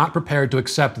who are not prepared to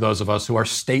accept those of us who are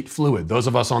state fluid, those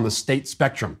of us on the state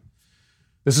spectrum.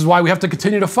 This is why we have to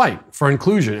continue to fight for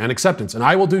inclusion and acceptance, and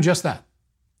I will do just that.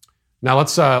 Now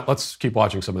let's keep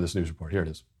watching some of this news report. Here it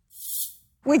is.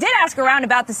 We did ask around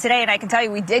about this today, and I can tell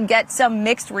you we did get some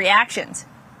mixed reactions.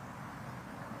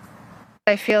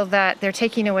 I feel that they're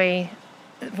taking away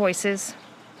voices,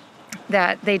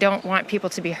 that they don't want people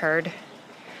to be heard,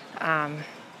 and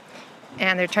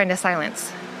they're trying to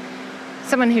silence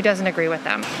someone who doesn't agree with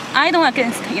them. I don't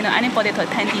against anybody to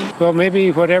attending. Well,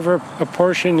 maybe whatever a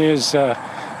portion is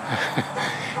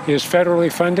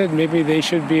federally funded, maybe they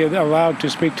should be allowed to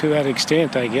speak to that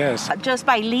extent, I guess. Just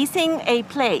by leasing a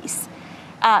place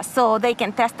so they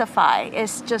can testify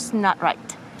is just not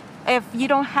right. If you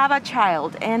don't have a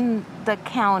child in the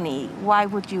county, why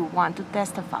would you want to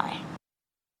testify?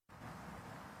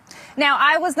 Now,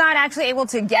 I was not actually able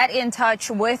to get in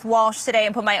touch with Walsh today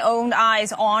and put my own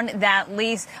eyes on that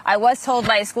lease. I was told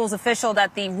by a school's official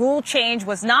that the rule change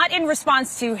was not in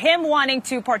response to him wanting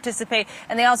to participate.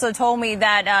 And they also told me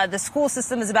that the school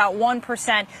system is about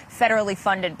 1% federally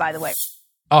funded, by the way.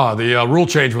 The rule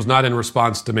change was not in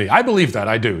response to me. I believe that,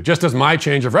 I do. Just as my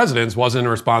change of residence wasn't in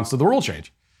response to the rule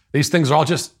change. These things are all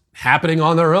just happening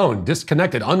on their own,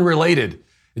 disconnected, unrelated.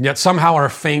 And yet somehow our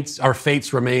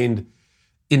fates remained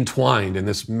entwined in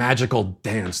this magical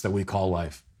dance that we call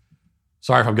life.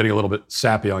 Sorry if I'm getting a little bit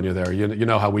sappy on you there. You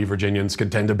know how we Virginians can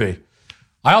tend to be.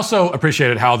 I also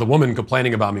appreciated how the woman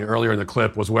complaining about me earlier in the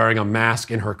clip was wearing a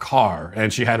mask in her car,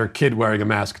 and she had her kid wearing a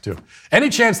mask too. Any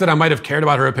chance that I might have cared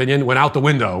about her opinion went out the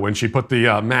window when she put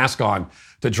the mask on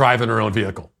to drive in her own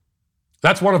vehicle.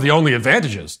 That's one of the only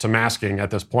advantages to masking at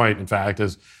this point, in fact,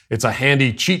 is it's a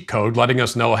handy cheat code letting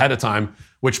us know ahead of time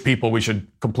which people we should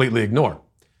completely ignore.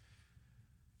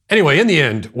 Anyway, in the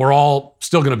end, we're all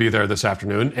still going to be there this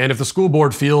afternoon. And if the school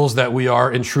board feels that we are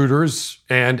intruders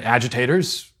and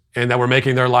agitators, and that we're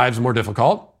making their lives more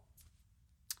difficult,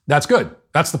 that's good.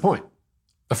 That's the point.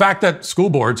 The fact that school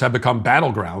boards have become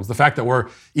battlegrounds, the fact that we're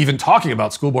even talking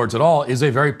about school boards at all, is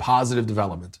a very positive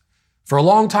development. For a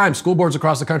long time, school boards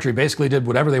across the country basically did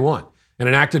whatever they want and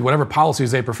enacted whatever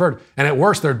policies they preferred. And at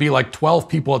worst, there'd be like 12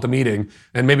 people at the meeting,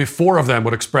 and maybe 4 of them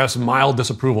would express mild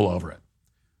disapproval over it.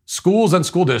 Schools and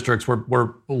school districts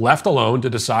were left alone to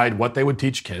decide what they would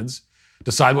teach kids,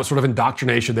 decide what sort of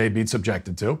indoctrination they'd be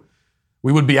subjected to.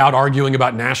 We would be out arguing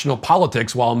about national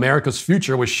politics while America's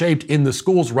future was shaped in the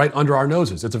schools right under our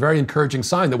noses. It's a very encouraging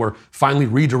sign that we're finally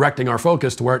redirecting our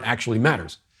focus to where it actually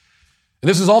matters. And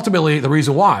this is ultimately the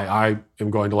reason why I am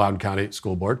going to Loudoun County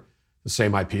School Board to say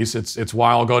my piece. It's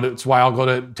why I'll go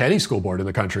to any school board in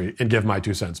the country and give my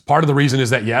 2 cents. Part of the reason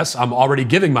is that, yes, I'm already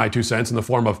giving my 2 cents in the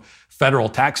form of federal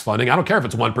tax funding. I don't care if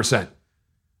it's 1%.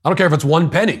 I don't care if it's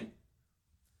 1 penny.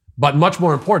 But much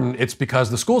more important, it's because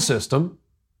the school system,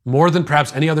 more than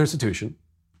perhaps any other institution,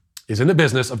 is in the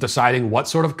business of deciding what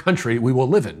sort of country we will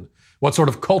live in, what sort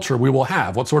of culture we will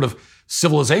have, what sort of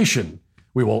civilization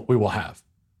we will have.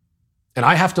 And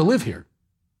I have to live here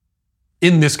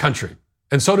in this country.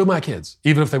 And so do my kids,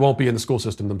 even if they won't be in the school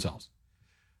system themselves.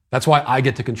 That's why I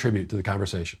get to contribute to the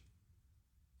conversation.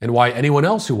 And why anyone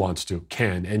else who wants to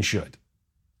can and should.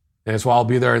 And it's why I'll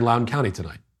be there in Loudoun County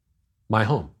tonight, my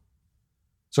home.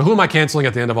 So who am I canceling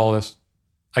at the end of all this?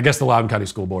 I guess the Loudoun County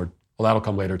School Board. Well, that'll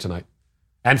come later tonight.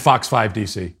 And Fox 5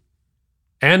 DC.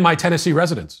 And my Tennessee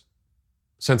residents,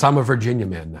 since I'm a Virginia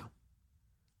man now.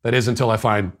 That is until I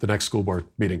find the next school board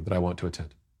meeting that I want to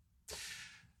attend.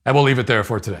 And we'll leave it there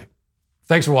for today.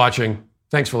 Thanks for watching.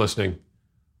 Thanks for listening.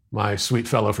 My sweet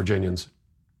fellow Virginians.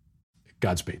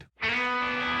 Godspeed.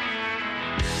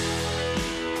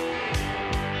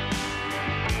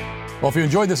 Well, if you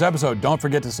enjoyed this episode, don't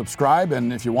forget to subscribe.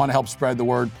 And if you want to help spread the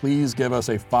word, please give us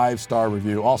a 5-star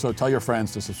review. Also, tell your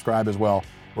friends to subscribe as well.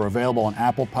 We're available on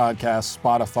Apple Podcasts,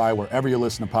 Spotify, wherever you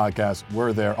listen to podcasts,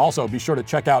 we're there. Also, be sure to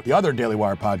check out the other Daily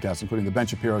Wire podcasts, including The Ben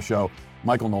Shapiro Show,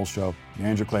 Michael Knowles Show, The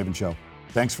Andrew Klavan Show.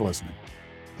 Thanks for listening.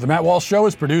 The Matt Walsh Show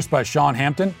is produced by Sean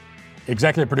Hampton,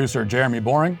 executive producer Jeremy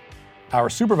Boring. Our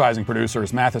supervising producer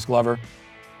is Mathis Glover.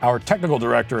 Our technical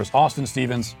director is Austin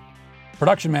Stevens.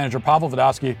 Production manager Pavel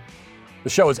Vodosky. The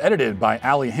show is edited by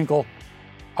Ali Hinkle.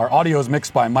 Our audio is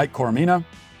mixed by Mike Coromina.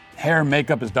 Hair and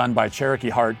makeup is done by Cherokee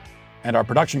Hart. And our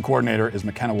production coordinator is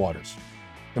McKenna Waters.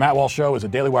 The Matt Walsh Show is a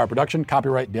Daily Wire production,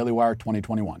 copyright Daily Wire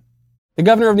 2021. The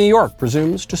governor of New York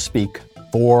presumes to speak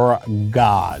for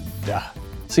God.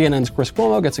 CNN's Chris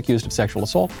Cuomo gets accused of sexual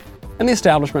assault, and the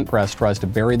establishment press tries to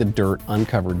bury the dirt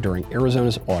uncovered during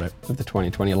Arizona's audit of the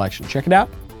 2020 election. Check it out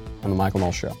on The Michael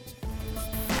Knowles Show.